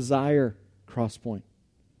that your desire, Crosspoint?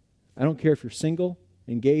 I don't care if you're single,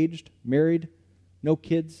 engaged, married, no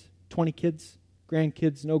kids, 20 kids,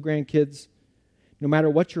 grandkids, no grandkids. No matter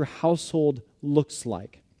what your household looks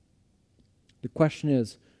like, the question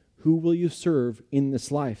is, who will you serve in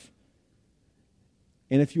this life?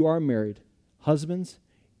 And if you are married, husbands,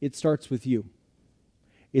 it starts with you.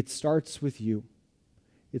 It starts with you.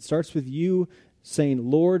 It starts with you saying,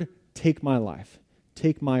 Lord, take my life,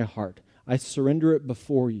 take my heart. I surrender it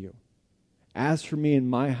before you. As for me and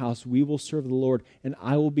my house, we will serve the Lord, and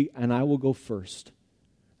I will go first.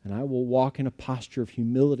 And I will walk in a posture of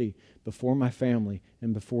humility before my family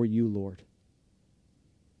and before you, Lord.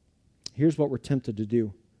 Here's what we're tempted to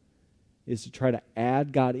do, is to try to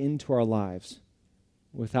add God into our lives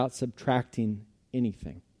without subtracting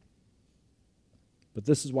anything. But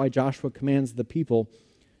this is why Joshua commands the people,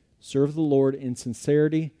 serve the Lord in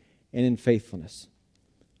sincerity and in faithfulness.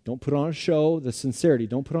 Don't put on a show, the sincerity.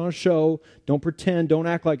 Don't put on a show. Don't pretend. Don't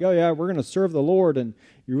act like, oh yeah, we're going to serve the Lord, and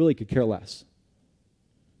you really could care less.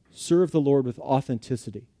 Serve the Lord with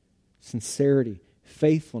authenticity, sincerity,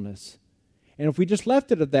 faithfulness. And if we just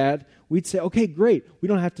left it at that, we'd say, okay, great. We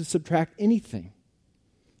don't have to subtract anything.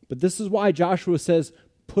 But this is why Joshua says,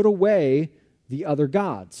 put away the other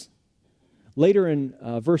gods. Later in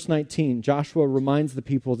verse 19, Joshua reminds the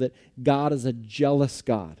people that God is a jealous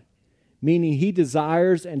God, meaning He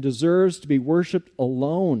desires and deserves to be worshipped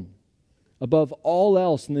alone. Above all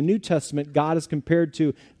else, in the New Testament,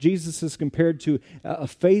 Jesus is compared to a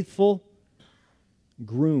faithful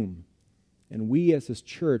groom. And we as His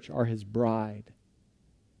church are His bride.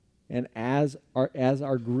 And as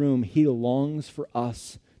our groom, He longs for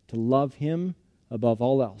us to love Him above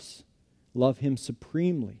all else. Love Him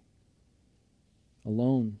supremely,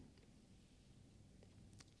 alone.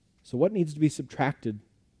 So what needs to be subtracted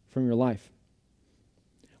from your life?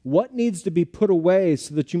 What needs to be put away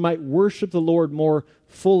so that you might worship the Lord more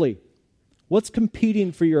fully? What's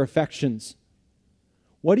competing for your affections?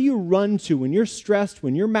 What do you run to when you're stressed,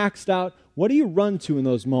 when you're maxed out? What do you run to in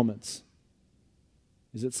those moments?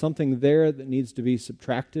 Is it something there that needs to be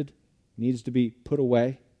subtracted, needs to be put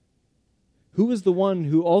away? Who is the one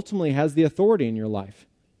who ultimately has the authority in your life?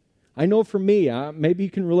 I know for me, maybe you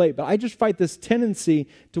can relate, but I just fight this tendency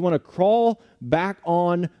to want to crawl back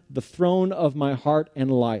on the throne of my heart and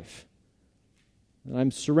life. And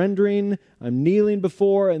I'm surrendering, I'm kneeling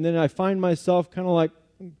before, and then I find myself kind of like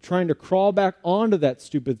trying to crawl back onto that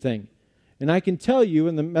stupid thing. And I can tell you,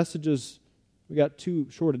 in the messages, we got too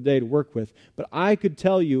short a day to work with, but I could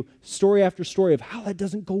tell you story after story of how that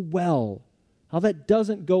doesn't go well. How that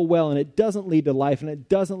doesn't go well, and it doesn't lead to life, and it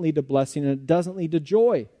doesn't lead to blessing, and it doesn't lead to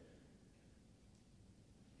joy.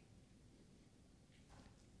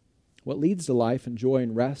 What leads to life and joy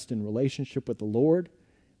and rest and relationship with the Lord,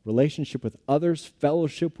 relationship with others,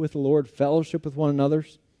 fellowship with the Lord, fellowship with one another,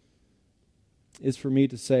 is for me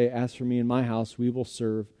to say, as for me and my house, we will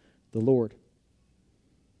serve the Lord.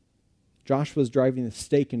 Joshua is driving the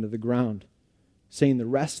stake into the ground, saying the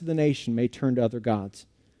rest of the nation may turn to other gods,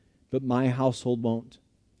 but my household won't.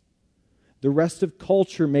 The rest of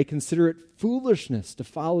culture may consider it foolishness to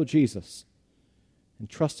follow Jesus and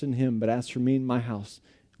trust in him, but as for me and my house,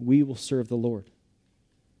 we will serve the Lord.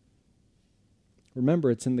 Remember,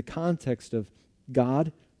 it's in the context of,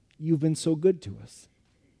 God, you've been so good to us.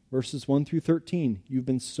 Verses 1 through 13, you've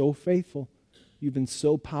been so faithful. You've been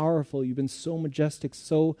so powerful. You've been so majestic,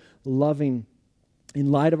 so loving.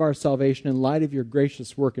 In light of our salvation, in light of your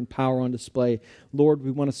gracious work and power on display, Lord, we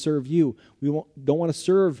want to serve you. We don't want to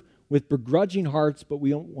serve with begrudging hearts, but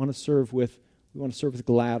we want to serve with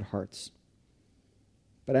glad hearts.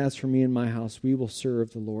 But as for me and my house, we will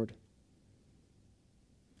serve the Lord.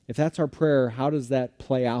 If that's our prayer, how does that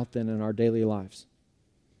play out then in our daily lives?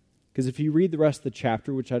 Because if you read the rest of the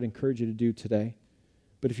chapter, which I'd encourage you to do today,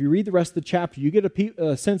 but if you read the rest of the chapter, you get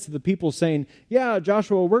a sense of the people saying, yeah,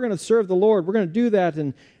 Joshua, we're going to serve the Lord. We're going to do that.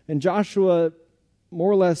 And Joshua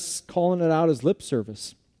more or less calling it out as lip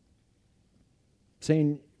service,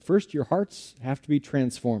 saying, first, your hearts have to be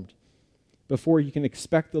transformed. Before you can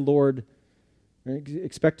expect the Lord, or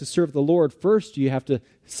expect to serve the Lord, first you have to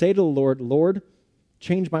say to the Lord, Lord,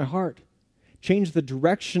 change my heart. Change the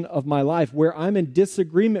direction of my life. Where I'm in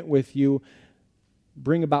disagreement with you,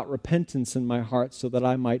 bring about repentance in my heart so that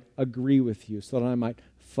I might agree with you, so that I might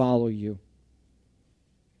follow you.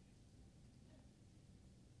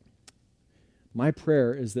 My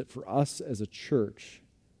prayer is that for us as a church,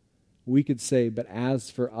 we could say, but as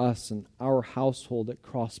for us and our household at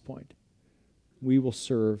Crosspoint, we will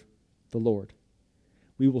serve the Lord.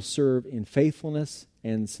 We will serve in faithfulness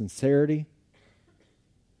and sincerity,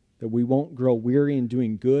 that we won't grow weary in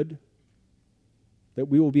doing good, that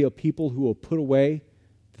we will be a people who will put away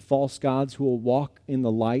the false gods, who will walk in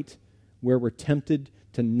the light where we're tempted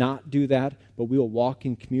to not do that, but we will walk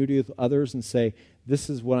in community with others and say, this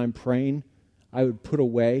is what I'm praying. I would put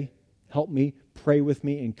away. Help me, pray with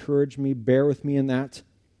me, encourage me, bear with me in that.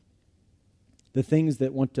 The things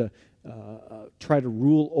that want to try to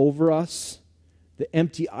rule over us, the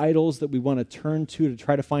empty idols that we want to turn to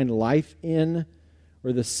try to find life in,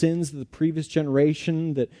 or the sins of the previous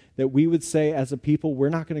generation that we would say as a people, we're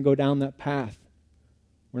not going to go down that path.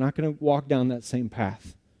 We're not going to walk down that same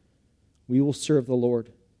path. We will serve the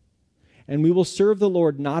Lord. And we will serve the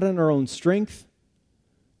Lord not in our own strength,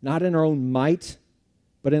 not in our own might,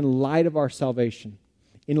 but in light of our salvation,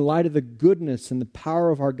 in light of the goodness and the power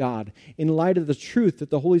of our God, in light of the truth that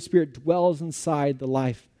the Holy Spirit dwells inside the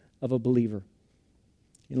life of a believer,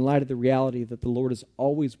 in light of the reality that the Lord is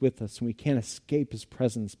always with us and we can't escape his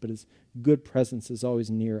presence, but his good presence is always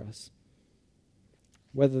near us.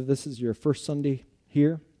 Whether this is your first Sunday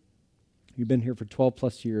here, you've been here for 12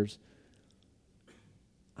 plus years,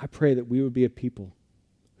 I pray that we would be a people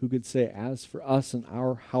who could say, as for us and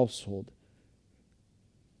our household,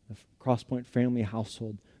 the Crosspoint family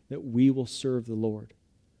household, that we will serve the Lord.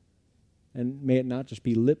 And may it not just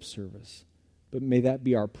be lip service, but may that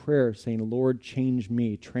be our prayer, saying, Lord, change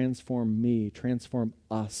me, transform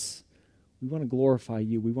us. We want to glorify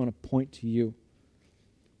you. We want to point to you.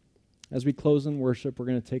 As we close in worship, we're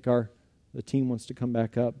going to take the team wants to come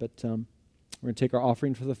back up, but we're going to take our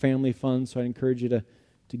offering for the family fund, so I encourage you to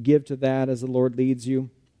give to that as the Lord leads you.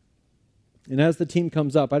 And as the team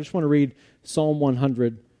comes up, I just want to read Psalm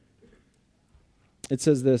 100. It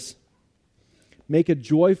says this, make a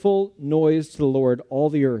joyful noise to the Lord, all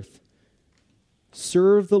the earth.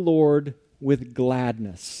 Serve the Lord with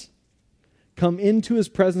gladness. Come into his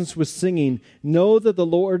presence with singing. Know that the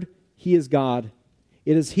Lord, he is God.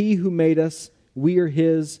 It is he who made us. We are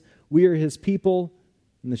his people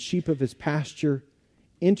and the sheep of his pasture.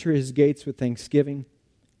 Enter his gates with thanksgiving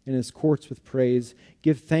and his courts with praise.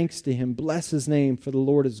 Give thanks to him. Bless his name, for the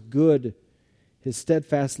Lord is good. His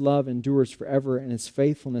steadfast love endures forever, and his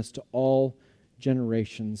faithfulness to all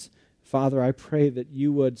generations. Father, I pray that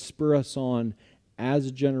you would spur us on as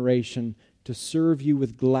a generation to serve you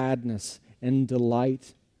with gladness and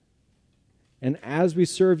delight. And as we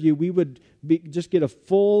serve you, we would just get a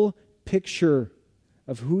full picture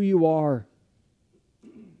of who you are.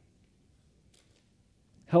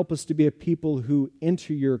 Help us to be a people who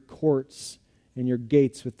enter your courts and your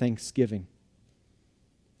gates with thanksgiving.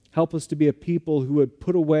 Help us to be a people who would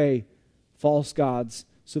put away false gods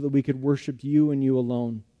so that we could worship you and you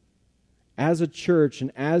alone. As a church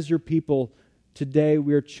and as your people, today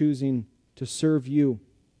we are choosing to serve you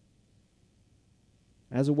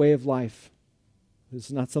as a way of life. This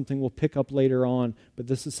is not something we'll pick up later on, but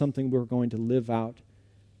this is something we're going to live out.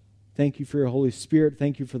 Thank you for your Holy Spirit.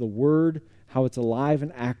 Thank you for the Word, how it's alive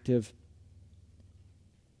and active.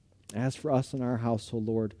 As for us and our household,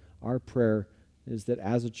 Lord, our prayer is that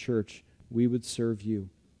as a church, we would serve you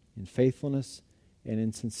in faithfulness and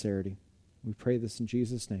in sincerity. We pray this in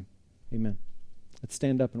Jesus' name. Amen. Let's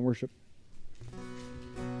stand up and worship.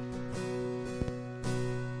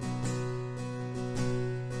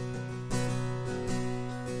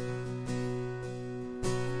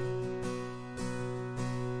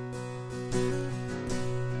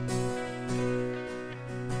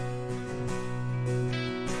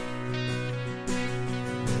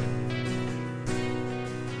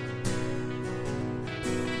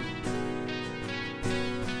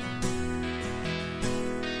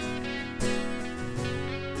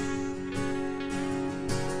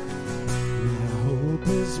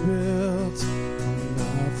 Is built on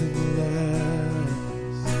nothing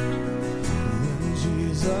less than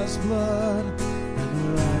Jesus' blood and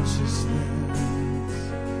righteousness.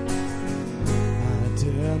 I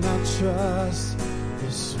dare not trust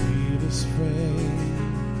the sweetest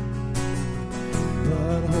frame,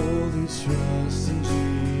 but wholly trust in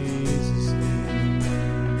Jesus' name.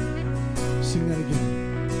 Sing that again.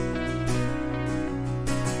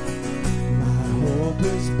 My hope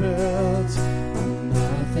is built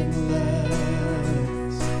nothing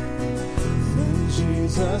less than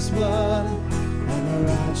Jesus' blood and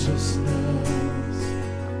righteousness.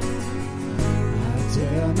 I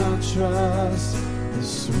dare not trust the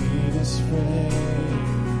sweetest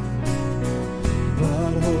frame,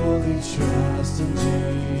 but wholly trust in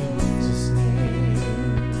Jesus'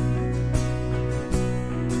 name.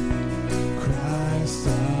 Christ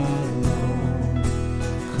alone,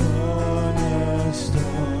 cornerstone,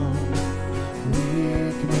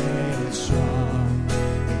 weak made strong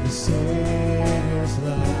in the Savior's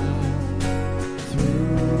love.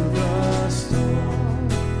 Through the storm,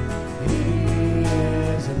 He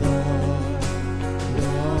is Lord,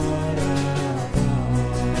 Lord of all.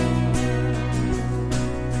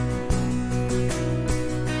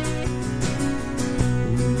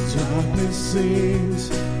 When darkness seems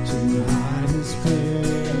to hide His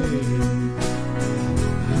face,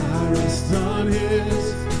 I rest on His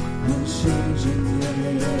unchanging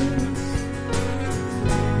grace.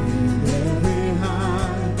 In every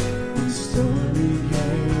high and stormy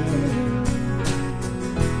gale,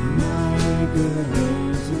 my anchor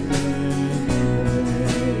holds within the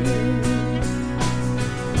veil.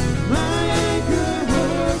 My anchor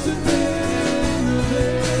holds within the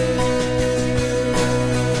veil.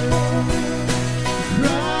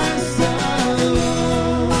 Christ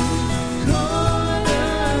alone,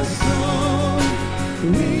 cornerstone,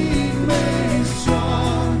 weak made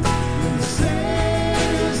strong in the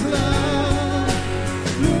Savior's love.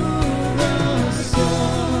 Through the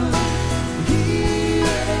storm, He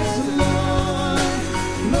is Lord,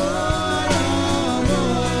 Lord of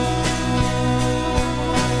all.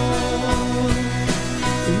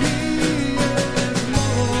 He is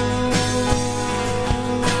Lord,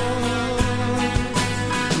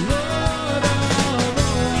 Lord of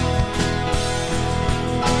all.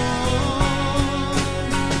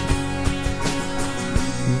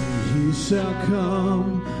 He shall come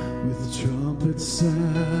with trumpet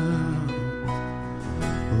sound.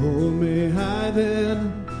 Oh, may I then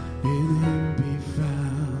in Him be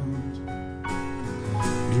found,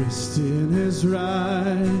 dressed in His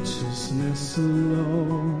righteousness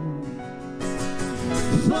alone.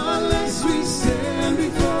 Flawless we stand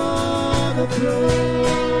before the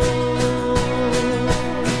throne.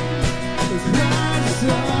 Christ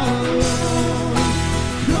alone,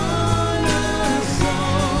 cornerstone,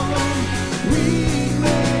 weak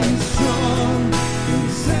made strong in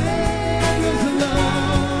the Savior's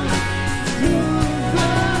love. Through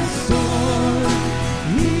the storm,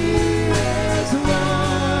 He is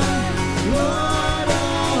Lord, Lord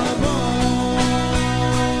of all.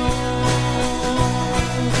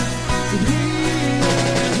 He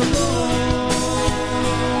is Lord.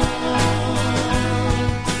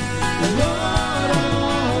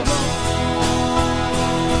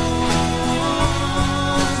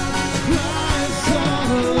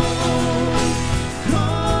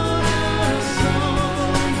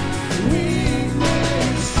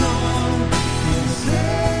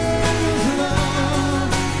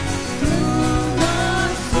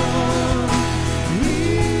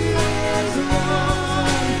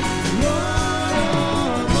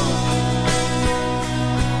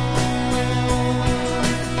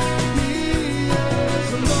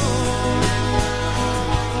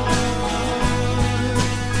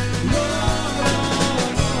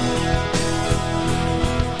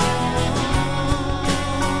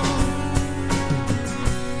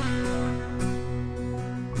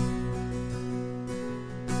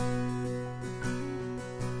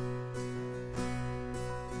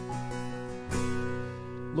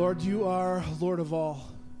 Lord, you are Lord of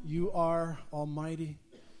all. You are almighty.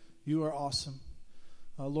 You are awesome.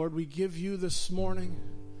 Lord, we give you this morning.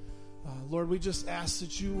 Lord, we just ask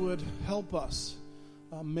that you would help us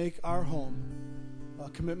make our home a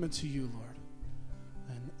commitment to you, Lord.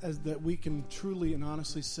 And as that we can truly and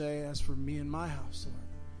honestly say, as for me and my house, Lord,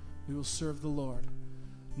 we will serve the Lord.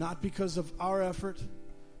 Not because of our effort,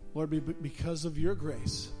 Lord, but because of your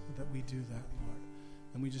grace that we do that, Lord.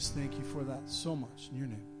 And we just thank you for that so much. In your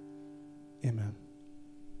name, amen.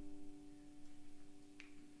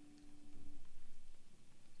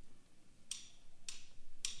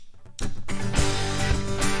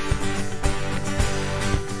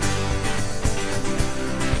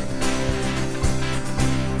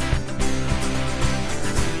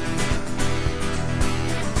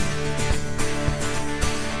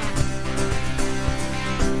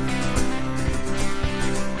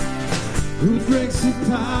 Who breaks the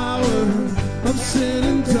power of sin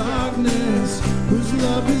and darkness, whose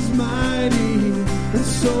love is mighty and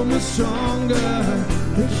so much stronger,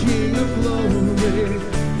 the King of glory,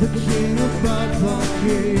 the King above all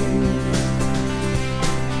kings.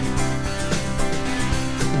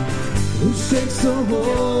 Who shakes the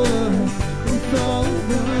whole earth with all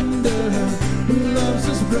wonder, who loves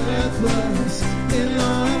us breathless in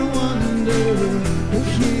awe and wonder, the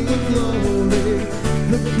King of glory,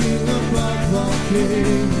 the King above all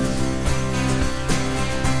kings.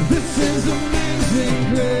 This is amazing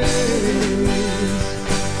grace.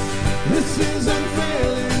 This is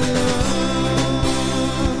unfailing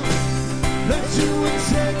love, that you would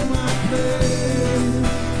take my place,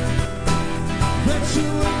 that you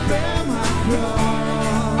would bear my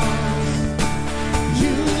cross.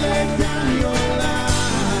 You laid down your life,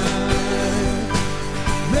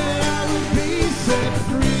 that I would be set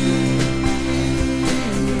free.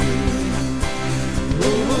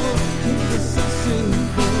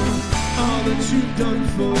 That you've done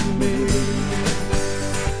for me.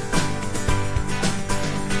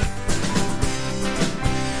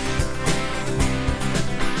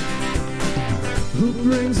 Who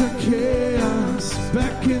brings the chaos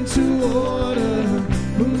back into order,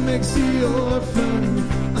 who makes the orphan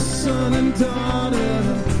a son and daughter,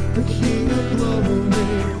 the King of glory,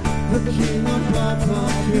 the King above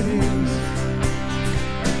all kings.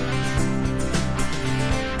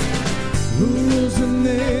 Who rules the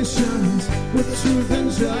nations with truth and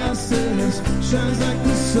justice, shines like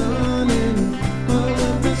the sun in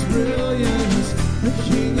Olympus' brilliance, the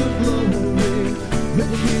King of glory, the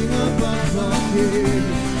King above all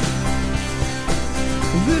kings.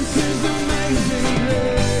 This is amazing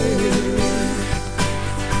grace.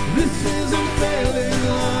 This is unfailing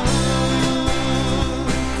love,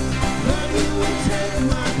 that you would take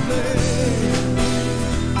my place,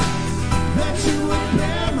 that you would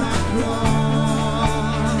bear my cross.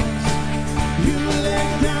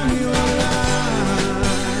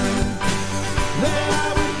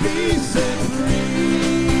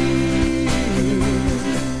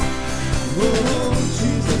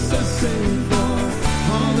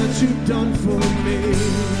 You've done for me.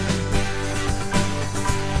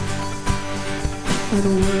 And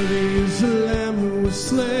worthy is the Lamb who was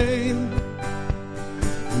slain,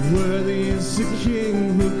 worthy is the King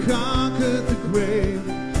who conquered the grave,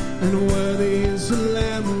 and worthy is the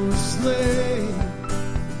Lamb who was slain,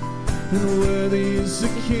 and worthy is the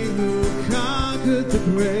King who conquered the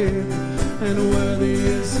grave, and worthy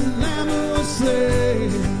is the Lamb who was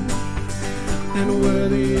slain, and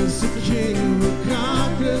worthy is the King who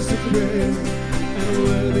conquers the grave, and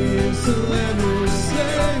worthy is the Lamb who is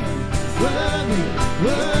slain. Worthy,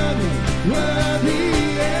 worthy, worthy,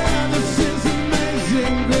 yeah, this is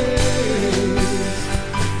amazing grace.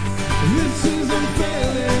 This is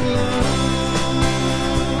unfailing love,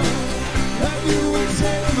 that you would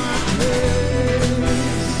take my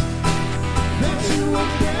place, that you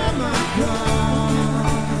would bear my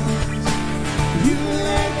cross. You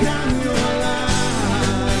laid down your life,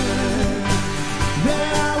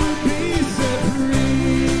 that I would be set free.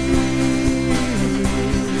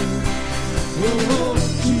 Oh,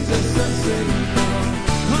 Jesus, I say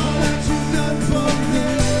all that you've done for me.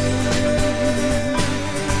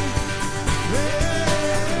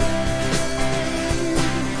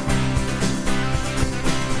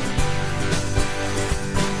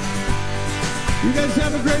 You guys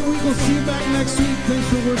have a great week. We'll see you back next week. Thanks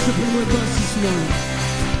for worshiping with us this morning.